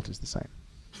the result is the same.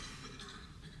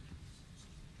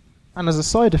 And as a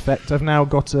side effect, I've now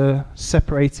got a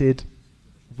separated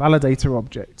validator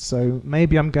object. So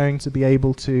maybe I'm going to be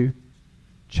able to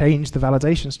change the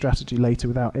validation strategy later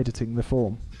without editing the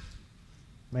form.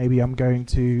 Maybe I'm going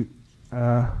to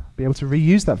be able to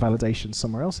reuse that validation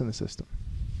somewhere else in the system.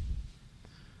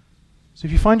 So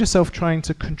if you find yourself trying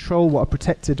to control what a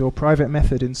protected or private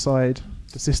method inside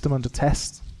the system under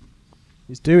test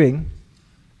is doing,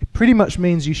 it pretty much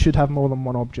means you should have more than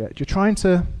one object. You're trying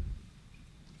to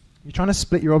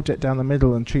split your object down the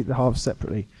middle and treat the halves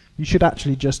separately. You should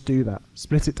actually just do that.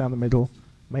 Split it down the middle,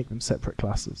 make them separate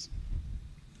classes.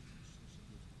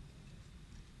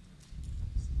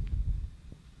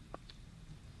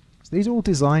 So these are all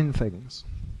design things.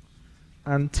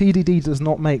 And TDD does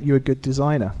not make you a good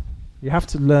designer. You have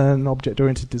to learn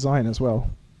object-oriented design as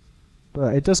well.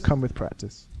 But it does come with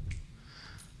practice.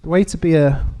 The way to be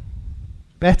a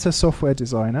better software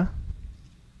designer,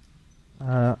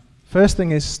 first thing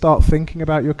is start thinking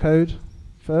about your code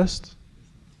first,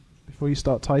 before you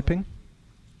start typing.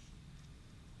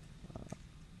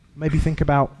 Maybe think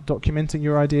about documenting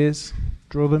your ideas,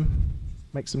 draw them,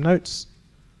 make some notes.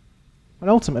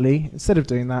 And ultimately, instead of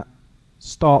doing that,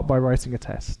 start by writing a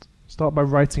test. Start by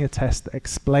writing a test that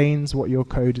explains what your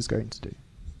code is going to do.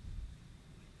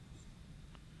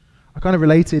 A kind of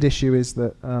related issue is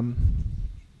that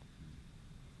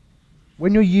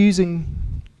when you're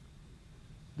using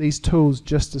these tools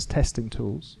just as testing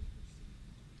tools,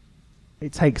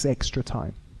 it takes extra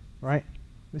time, right?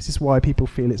 This is why people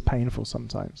feel it's painful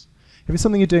sometimes. If it's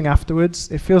something you're doing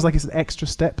afterwards, it feels like it's an extra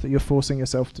step that you're forcing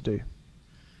yourself to do.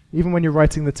 Even when you're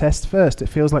writing the test first, it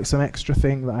feels like some extra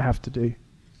thing that I have to do.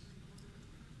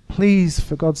 Please,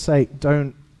 for God's sake,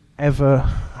 don't ever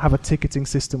have a ticketing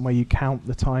system where you count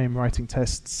the time writing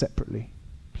tests separately.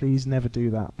 Please never do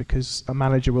that, because a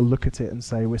manager will look at it and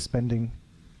say, we're spending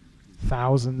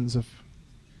thousands of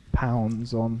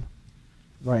pounds on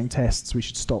writing tests, we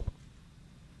should stop.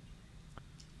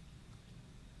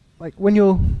 Like when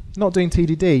you're not doing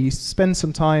TDD, you spend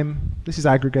some time, this is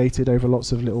aggregated over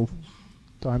lots of little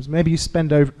times. Maybe you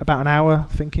spend about an hour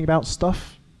thinking about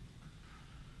stuff.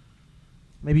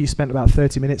 Maybe you spent about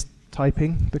 30 minutes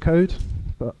typing the code,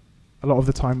 but a lot of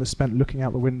the time was spent looking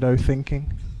out the window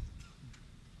thinking.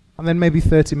 And then maybe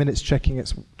 30 minutes checking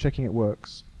it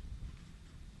works.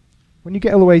 When you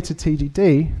get all the way to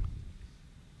TDD,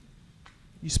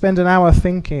 you spend an hour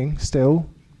thinking still,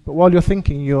 but while you're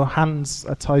thinking, your hands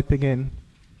are typing in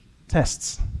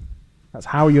tests. That's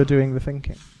how you're doing the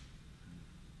thinking.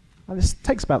 And this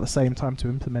takes about the same time to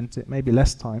implement it, maybe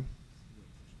less time.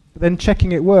 But then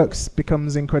checking it works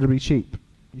becomes incredibly cheap.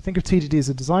 You think of TDD as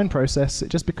a design process, it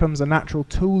just becomes a natural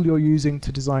tool you're using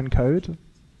to design code.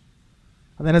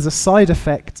 And then as a side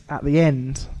effect at the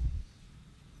end,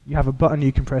 you have a button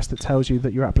you can press that tells you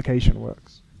that your application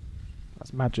works.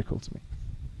 That's magical to me.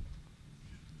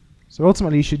 So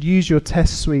ultimately, you should use your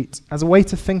test suite as a way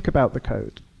to think about the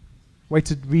code, a way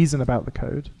to reason about the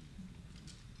code.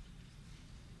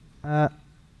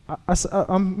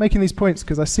 I'm making these points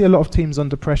because I see a lot of teams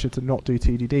under pressure to not do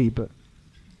TDD, but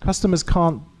customers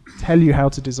can't tell you how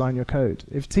to design your code.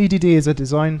 If TDD is a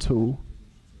design tool,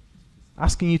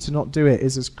 asking you to not do it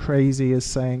is as crazy as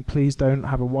saying, please don't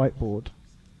have a whiteboard,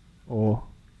 or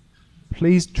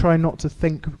please try not to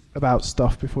think about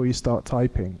stuff before you start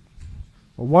typing.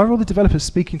 Or why are all the developers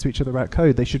speaking to each other about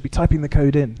code? They should be typing the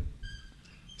code in.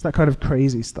 It's that kind of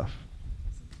crazy stuff.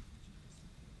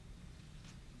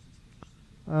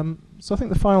 So I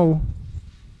think the final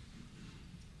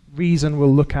reason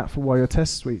we'll look at for why your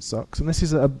test suite sucks, and this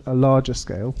is at a larger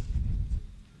scale,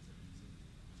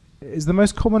 is the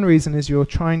most common reason is you're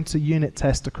trying to unit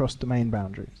test across domain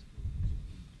boundaries.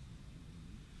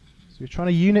 So you're trying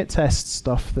to unit test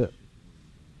stuff that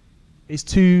is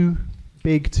too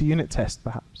big to unit test,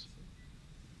 perhaps.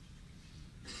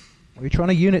 Or you're trying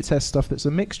to unit test stuff that's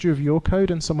a mixture of your code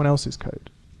and someone else's code.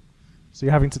 So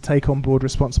you're having to take on board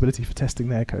responsibility for testing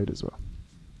their code as well.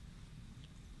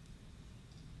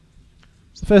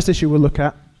 So the first issue we'll look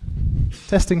at,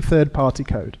 testing third-party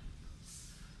code.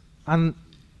 And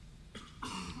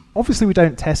obviously we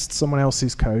don't test someone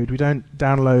else's code. We don't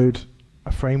download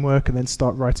a framework and then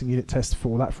start writing unit tests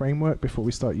for that framework before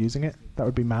we start using it. That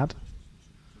would be mad.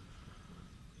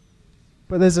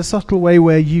 But there's a subtle way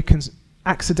where you can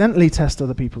accidentally test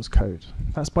other people's code.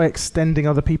 That's by extending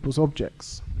other people's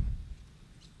objects.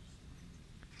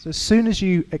 So as soon as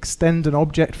you extend an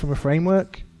object from a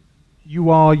framework, you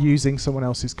are using someone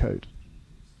else's code.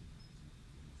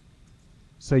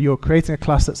 So you're creating a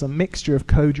class that's a mixture of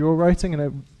code you're writing and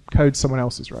a code someone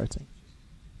else is writing.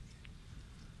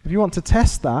 If you want to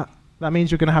test that, that means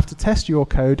you're going to have to test your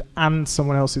code and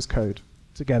someone else's code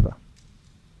together.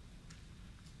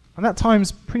 And that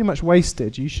time's pretty much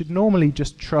wasted. You should normally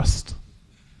just trust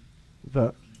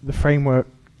that the framework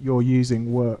you're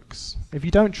using works. If you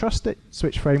don't trust it,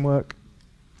 switch framework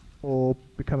or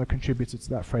become a contributor to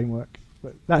that framework.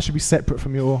 But that should be separate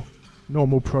from your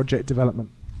normal project development.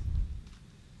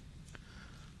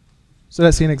 So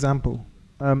let's see an example.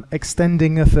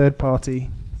 Extending a third-party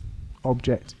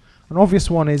object. An obvious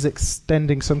one is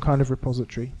extending some kind of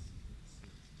repository.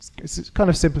 It's kind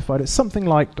of simplified. It's something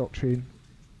like Doctrine,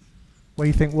 where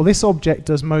you think, well, this object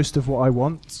does most of what I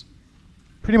want.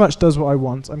 Pretty much does what I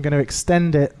want. I'm going to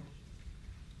extend it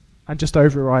and just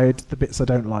override the bits I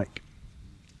don't like.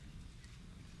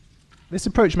 This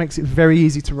approach makes it very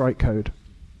easy to write code.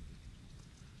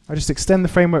 I just extend the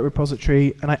framework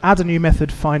repository and I add a new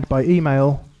method, find by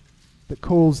email, that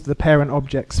calls the parent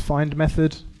object's find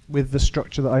method with the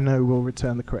structure that I know will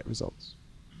return the correct results.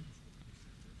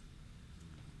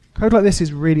 Code like this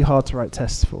is really hard to write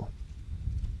tests for.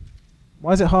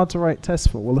 Why is it hard to write tests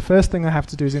for? Well, the first thing I have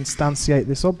to do is instantiate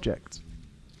this object.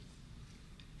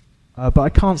 But I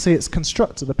can't see its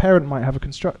constructor. The parent might have a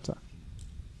constructor.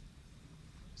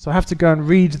 So I have to go and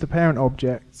read the parent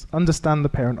object, understand the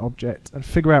parent object, and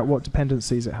figure out what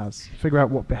dependencies it has, figure out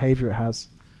what behavior it has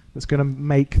that's going to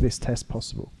make this test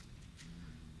possible.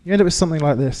 You end up with something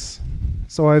like this.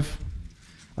 So I've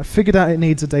figured out it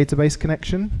needs a database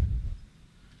connection.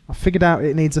 I figured out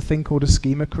it needs a thing called a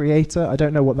schema creator. I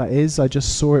don't know what that is. I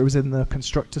just saw it was in the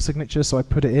constructor signature, so I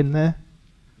put it in there.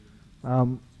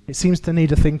 It seems to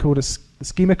need a thing called the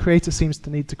schema creator seems to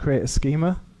need to create a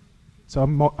schema. So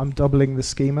I'm doubling the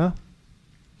schema.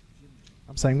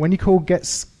 I'm saying when you call get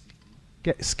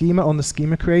schema on the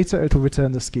schema creator, it'll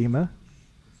return the schema.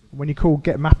 When you call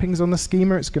get mappings on the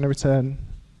schema, it's going to return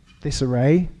this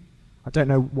array. I don't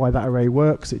know why that array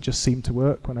works. It just seemed to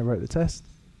work when I wrote the test.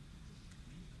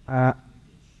 And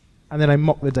then I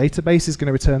mock the database is going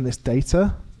to return this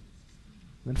data.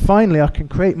 And finally, I can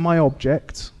create my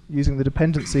object using the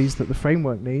dependencies that the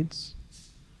framework needs.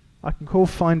 I can call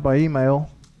find by email,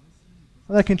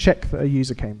 and I can check that a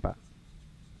user came back.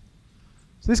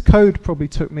 So this code probably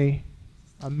took me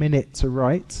a minute to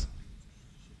write,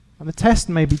 and the test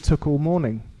maybe took all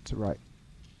morning to write.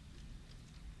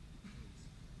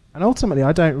 And ultimately,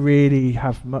 I don't really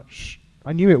have much.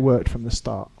 I knew it worked from the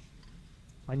start.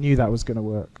 I knew that was going to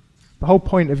work. The whole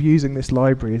point of using this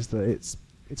library is that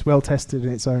it's well tested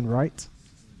in its own right.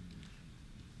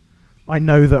 I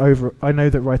know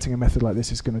that writing a method like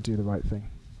this is going to do the right thing.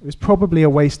 It was probably a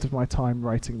waste of my time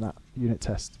writing that unit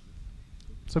test.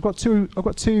 So I've got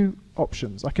two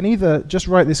options. I can either just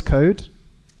write this code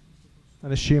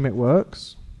and assume it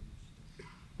works,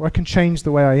 or I can change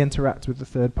the way I interact with the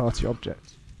third-party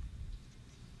object.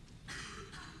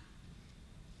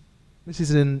 This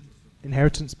is an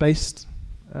inheritance-based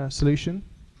solution.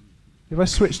 If I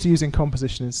switch to using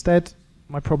composition instead,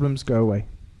 my problems go away.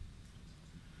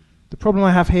 The problem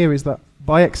I have here is that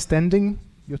by extending,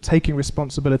 you're taking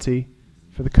responsibility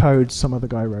for the code some other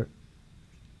guy wrote.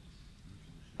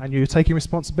 And you're taking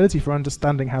responsibility for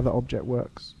understanding how the object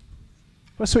works.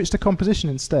 If I switch to composition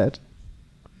instead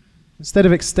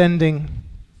of extending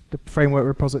the framework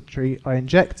repository, I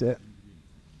inject it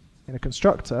in a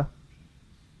constructor.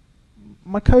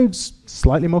 My code's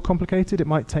slightly more complicated. It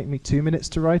might take me 2 minutes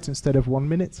to write instead of 1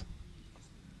 minute.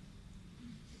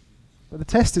 But the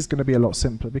test is going to be a lot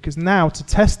simpler, because now to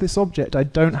test this object, I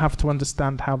don't have to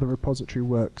understand how the repository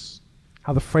works,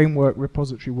 how the framework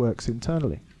repository works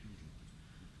internally.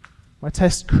 My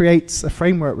test creates a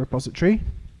framework repository.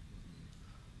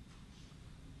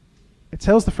 It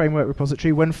tells the framework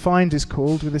repository when find is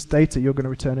called with this data, you're going to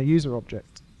return a user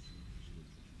object.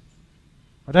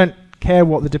 I don't care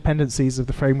what the dependencies of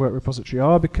the framework repository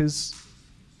are, because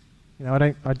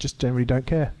I just generally don't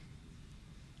care.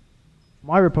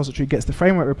 My repository gets the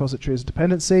framework repository as a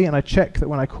dependency, and I check that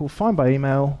when I call find by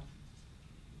email,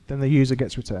 then the user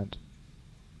gets returned.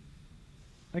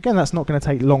 Again, that's not going to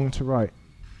take long to write.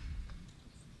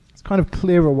 It's kind of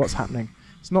clearer what's happening.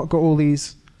 It's not got all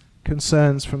these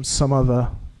concerns from some other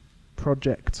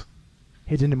project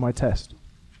hidden in my test.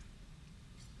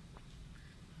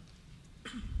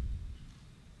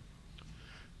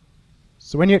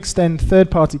 So when you extend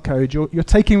third-party code, you're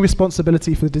taking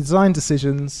responsibility for the design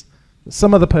decisions that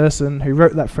some other person who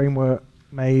wrote that framework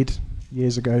made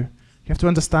years ago. You have to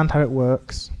understand how it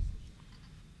works.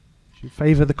 You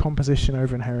favour the composition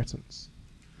over inheritance.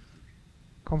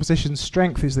 Composition's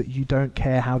strength is that you don't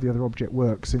care how the other object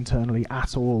works internally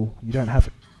at all.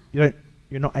 You're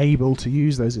not able to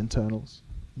use those internals.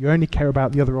 You only care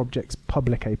about the other object's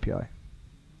public API.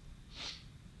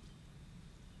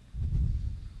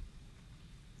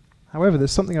 However,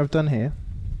 there's something I've done here.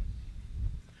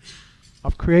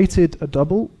 I've created a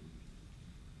double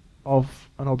of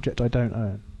an object I don't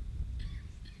own.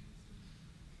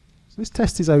 So this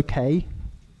test is okay,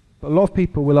 but a lot of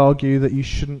people will argue that you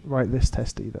shouldn't write this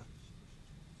test either.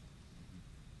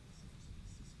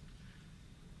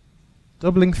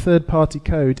 Doubling third-party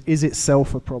code is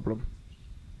itself a problem.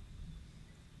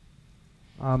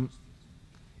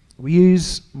 We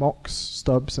use mocks,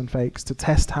 stubs, and fakes to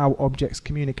test how objects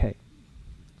communicate.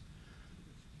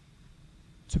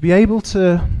 To be able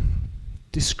to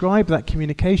describe that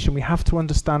communication, we have to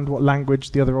understand what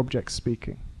language the other object's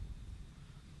speaking.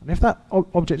 And if that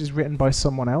object is written by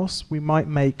someone else, we might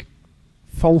make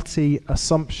faulty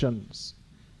assumptions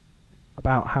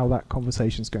about how that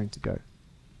conversation is going to go.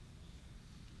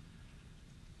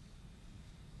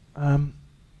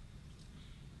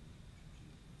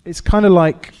 It's kind of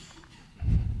like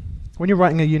when you're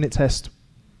writing a unit test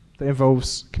that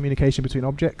involves communication between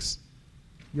objects,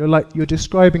 you're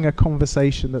describing a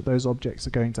conversation that those objects are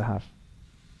going to have.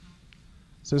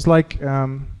 So it's like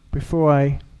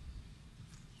before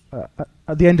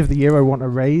at the end of the year I want a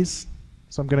raise,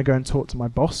 so I'm going to go and talk to my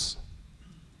boss.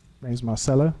 His name's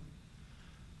Marcelo.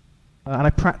 And I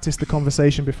practice the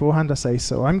conversation beforehand. I say,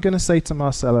 so I'm going to say to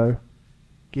Marcelo,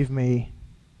 give me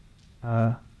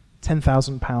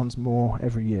 £10,000 more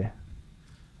every year.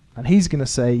 And he's going to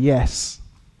say, yes,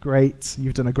 great,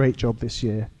 you've done a great job this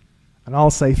year. And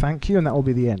I'll say thank you, and that will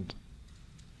be the end.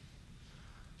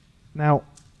 Now,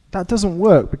 that doesn't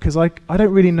work because I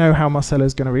don't really know how Marcelo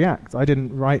is going to react. I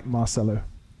didn't write Marcelo.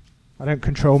 I don't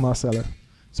control Marcelo.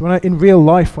 So in real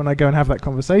life, when I go and have that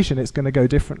conversation, it's going to go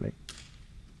differently.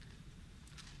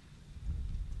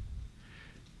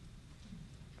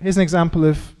 Here's an example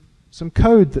of some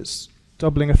code that's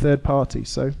doubling a third party.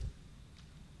 So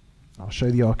I'll show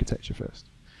the architecture first.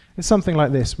 It's something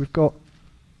like this. We've got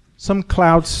some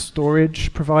cloud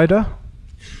storage provider,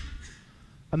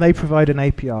 and they provide an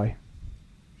API.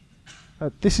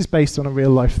 This is based on a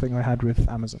real life thing I had with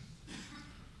Amazon.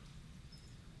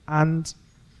 And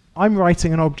I'm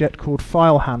writing an object called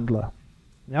file handler.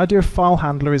 The idea of file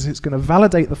handler is it's going to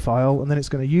validate the file, and then it's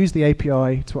going to use the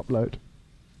API to upload.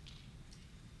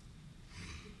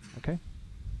 Okay?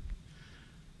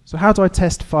 So how do I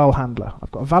test file handler?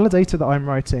 I've got a validator that I'm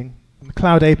writing, and the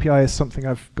cloud API is something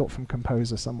I've got from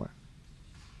Composer somewhere.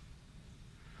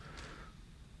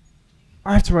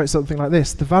 I have to write something like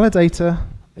this. The validator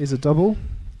is a double,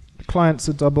 the client's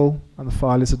a double, and the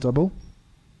file is a double.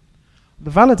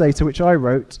 The validator, which I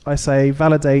wrote, I say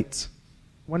validate,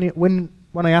 when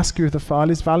I ask you if the file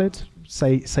is valid,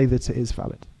 say that it is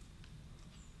valid.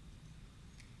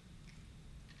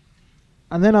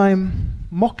 And then I'm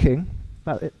mocking,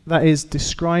 that is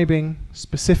describing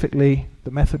specifically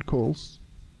the method calls.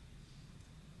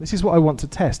 This is what I want to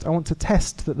test. I want to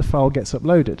test that the file gets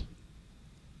uploaded.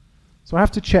 So I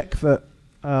have to check that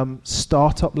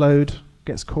start upload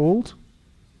gets called,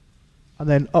 and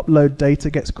then upload data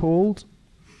gets called,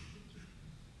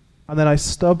 and then I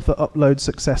stub that upload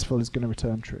successful is going to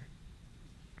return true.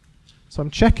 So I'm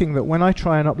checking that when I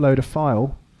try and upload a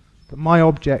file, that my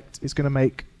object is going to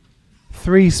make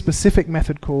 3 specific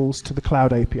method calls to the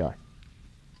cloud API.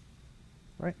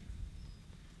 Right?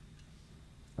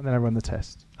 And then I run the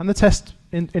test. And the test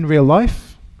in real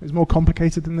life is more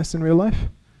complicated than this in real life,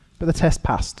 but the test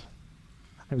passed.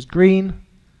 It was green,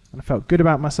 and I felt good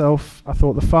about myself. I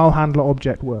thought the file handler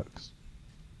object works.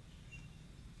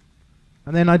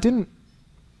 And then I didn't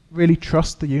really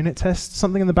trust the unit test.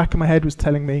 Something in the back of my head was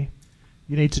telling me,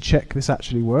 you need to check this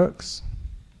actually works.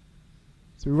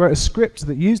 So we wrote a script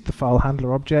that used the file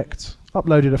handler object,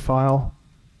 uploaded a file,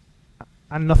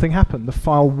 and nothing happened. The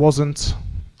file wasn't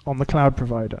on the cloud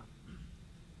provider.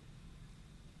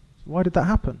 So why did that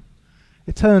happen?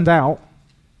 It turned out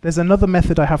there's another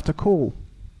method I have to call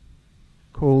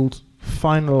called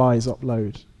finalize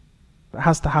upload. That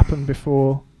has to happen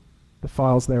before the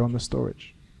file's there on the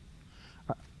storage.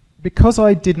 Because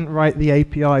I didn't write the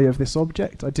API of this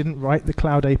object, I didn't write the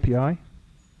cloud API,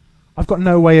 I've got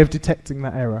no way of detecting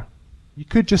that error. You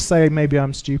could just say maybe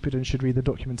I'm stupid and should read the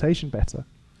documentation better.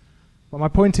 But my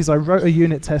point is I wrote a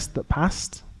unit test that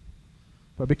passed,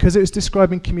 but because it was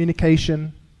describing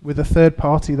communication with a third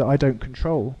party that I don't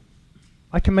control,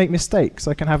 I can make mistakes.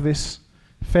 I can have this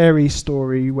fairy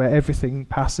story where everything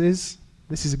passes.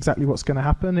 This is exactly what's going to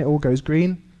happen. It all goes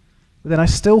green. But then I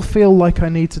still feel like I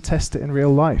need to test it in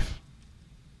real life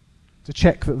to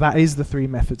check that that is the 3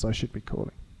 methods I should be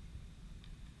calling.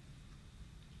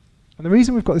 And the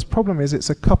reason we've got this problem is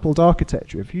it's a coupled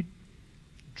architecture. If you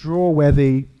draw where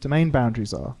the domain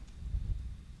boundaries are,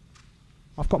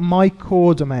 I've got my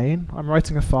core domain, I'm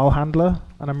writing a file handler,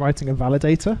 and I'm writing a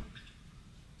validator.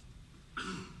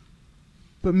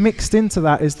 But mixed into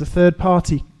that is the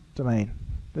third-party domain.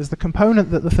 There's the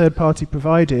component that the third party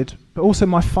provided, but also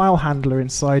my file handler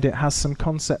inside it has some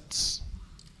concepts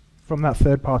from that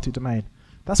third party domain.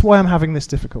 That's why I'm having this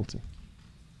difficulty.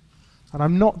 And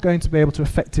I'm not going to be able to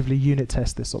effectively unit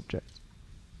test this object.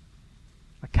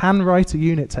 I can write a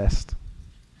unit test.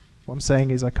 What I'm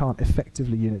saying is I can't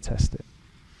effectively unit test it.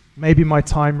 Maybe my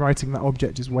time writing that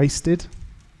object is wasted.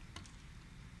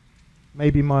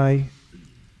 Maybe my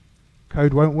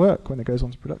code won't work when it goes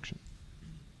on to production.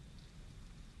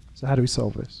 So how do we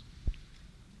solve this?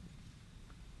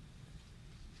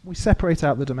 We separate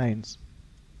out the domains.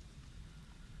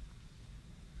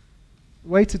 The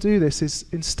way to do this is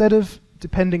instead of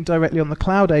depending directly on the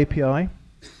cloud API,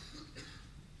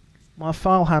 my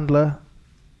file handler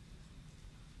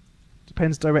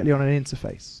depends directly on an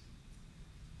interface.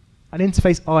 An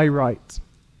interface I write.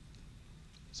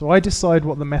 So I decide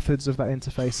what the methods of that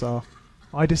interface are.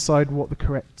 I decide what the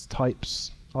correct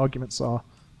types, arguments are.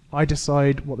 I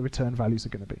decide what the return values are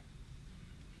going to be.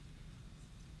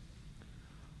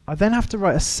 I then have to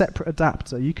write a separate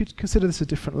adapter. You could consider this a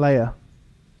different layer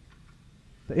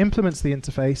that implements the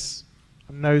interface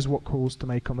and knows what calls to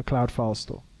make on the cloud file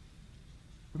store.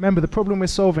 Remember, the problem we're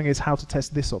solving is how to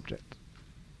test this object.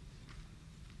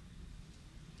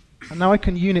 And now I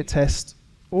can unit test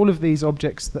all of these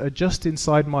objects that are just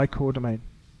inside my core domain.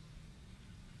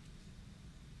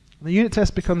 And the unit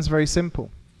test becomes very simple.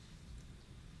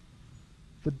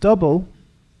 The double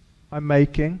I'm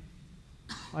making,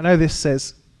 I know this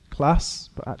says class,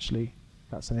 but actually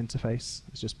that's an interface.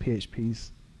 It's just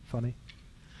PHP's funny.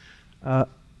 I'm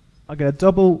going to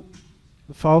double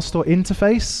the file store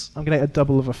interface. I'm going to get a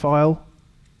double of a file.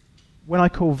 When I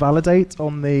call validate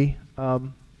on the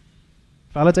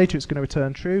validator, it's going to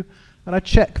return true. And I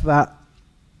check that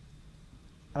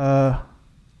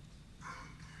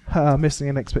missing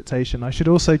an expectation. I should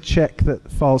also check that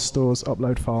file store's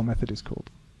upload file method is called.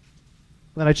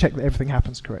 Then I check that everything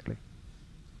happens correctly.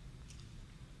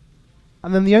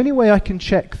 And then the only way I can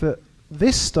check that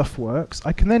this stuff works,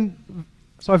 I can then,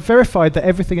 so I've verified that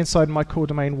everything inside my core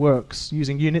domain works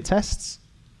using unit tests.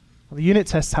 And the unit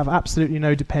tests have absolutely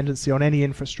no dependency on any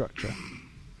infrastructure.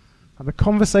 And the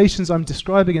conversations I'm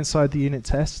describing inside the unit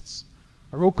tests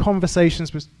are all conversations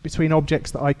between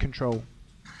objects that I control.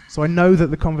 So I know that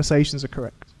the conversations are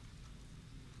correct.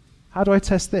 How do I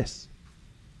test this?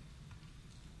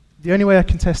 The only way I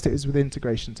can test it is with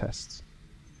integration tests.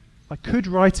 I could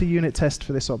write a unit test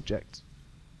for this object,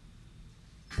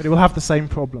 but it will have the same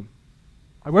problem.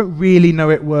 I won't really know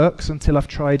it works until I've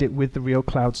tried it with the real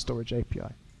cloud storage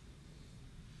API.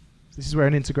 This is where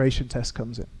an integration test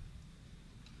comes in.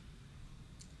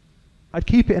 I'd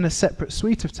keep it in a separate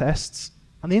suite of tests,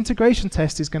 and the integration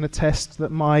test is going to test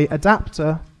that my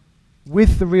adapter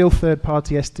with the real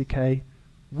third-party SDK,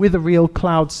 with a real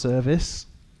cloud service,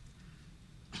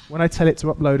 when I tell it to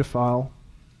upload a file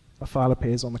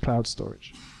appears on the cloud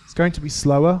storage. It's going to be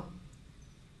slower,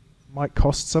 might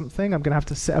cost something. I'm going to have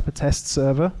to set up a test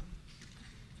server.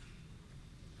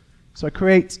 So I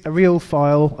create a real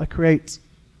file, I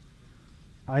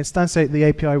instantiate the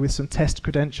API with some test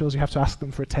credentials. You have to ask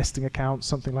them for a testing account,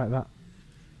 something like that.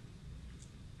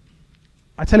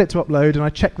 I tell it to upload and I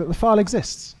check that the file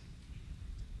exists,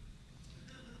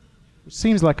 which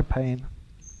seems like a pain.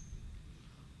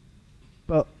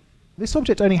 But this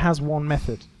object only has one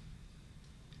method.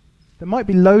 There might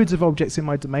be loads of objects in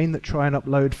my domain that try and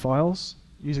upload files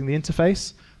using the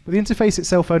interface, but the interface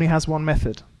itself only has one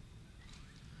method.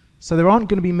 So there aren't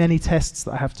going to be many tests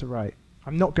that I have to write.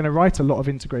 I'm not going to write a lot of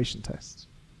integration tests.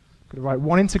 I'm going to write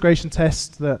one integration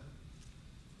test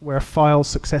where a file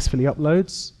successfully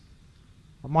uploads.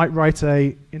 I might write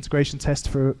an integration test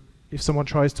for if someone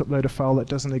tries to upload a file that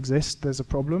doesn't exist, there's a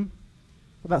problem.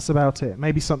 But that's about it.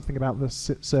 Maybe something about the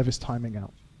service timing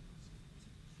out.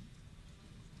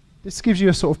 This gives you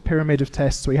a sort of pyramid of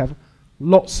tests where you have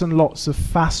lots and lots of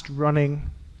fast-running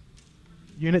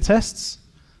unit tests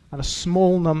and a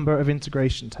small number of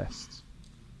integration tests.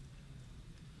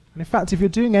 And in fact, if you're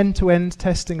doing end-to-end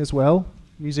testing as well,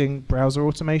 using browser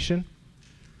automation,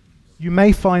 you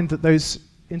may find that those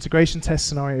integration test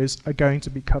scenarios are going to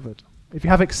be covered. If you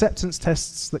have acceptance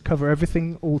tests that cover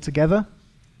everything all together,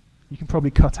 you can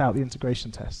probably cut out the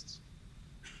integration tests.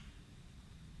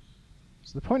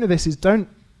 So the point of this is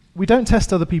we don't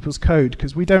test other people's code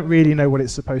because we don't really know what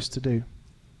it's supposed to do.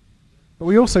 But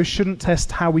we also shouldn't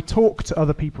test how we talk to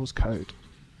other people's code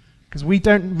because we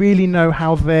don't really know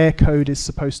how their code is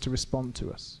supposed to respond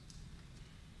to us.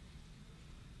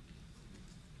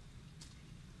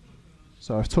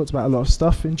 So I've talked about a lot of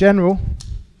stuff. In general,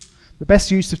 the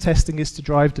best use of testing is to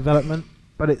drive development,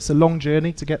 but it's a long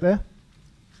journey to get there.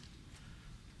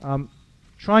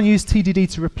 Try and use TDD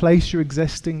to replace your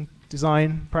existing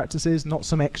design practices, not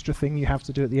some extra thing you have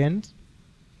to do at the end.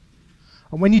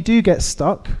 And when you do get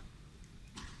stuck,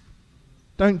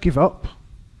 don't give up.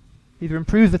 Either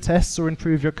improve the tests or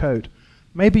improve your code.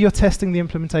 Maybe you're testing the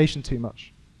implementation too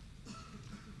much.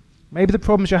 Maybe the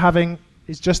problems you're having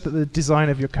is just that the design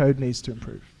of your code needs to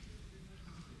improve.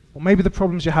 Or maybe the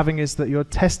problems you're having is that you're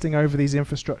testing over these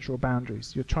infrastructural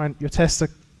boundaries. Your tests are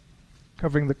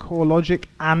covering the core logic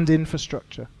and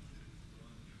infrastructure.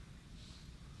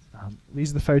 These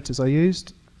are the photos I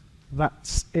used.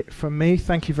 That's it from me.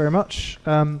 Thank you very much.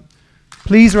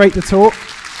 Please rate the talk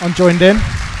on Joined In.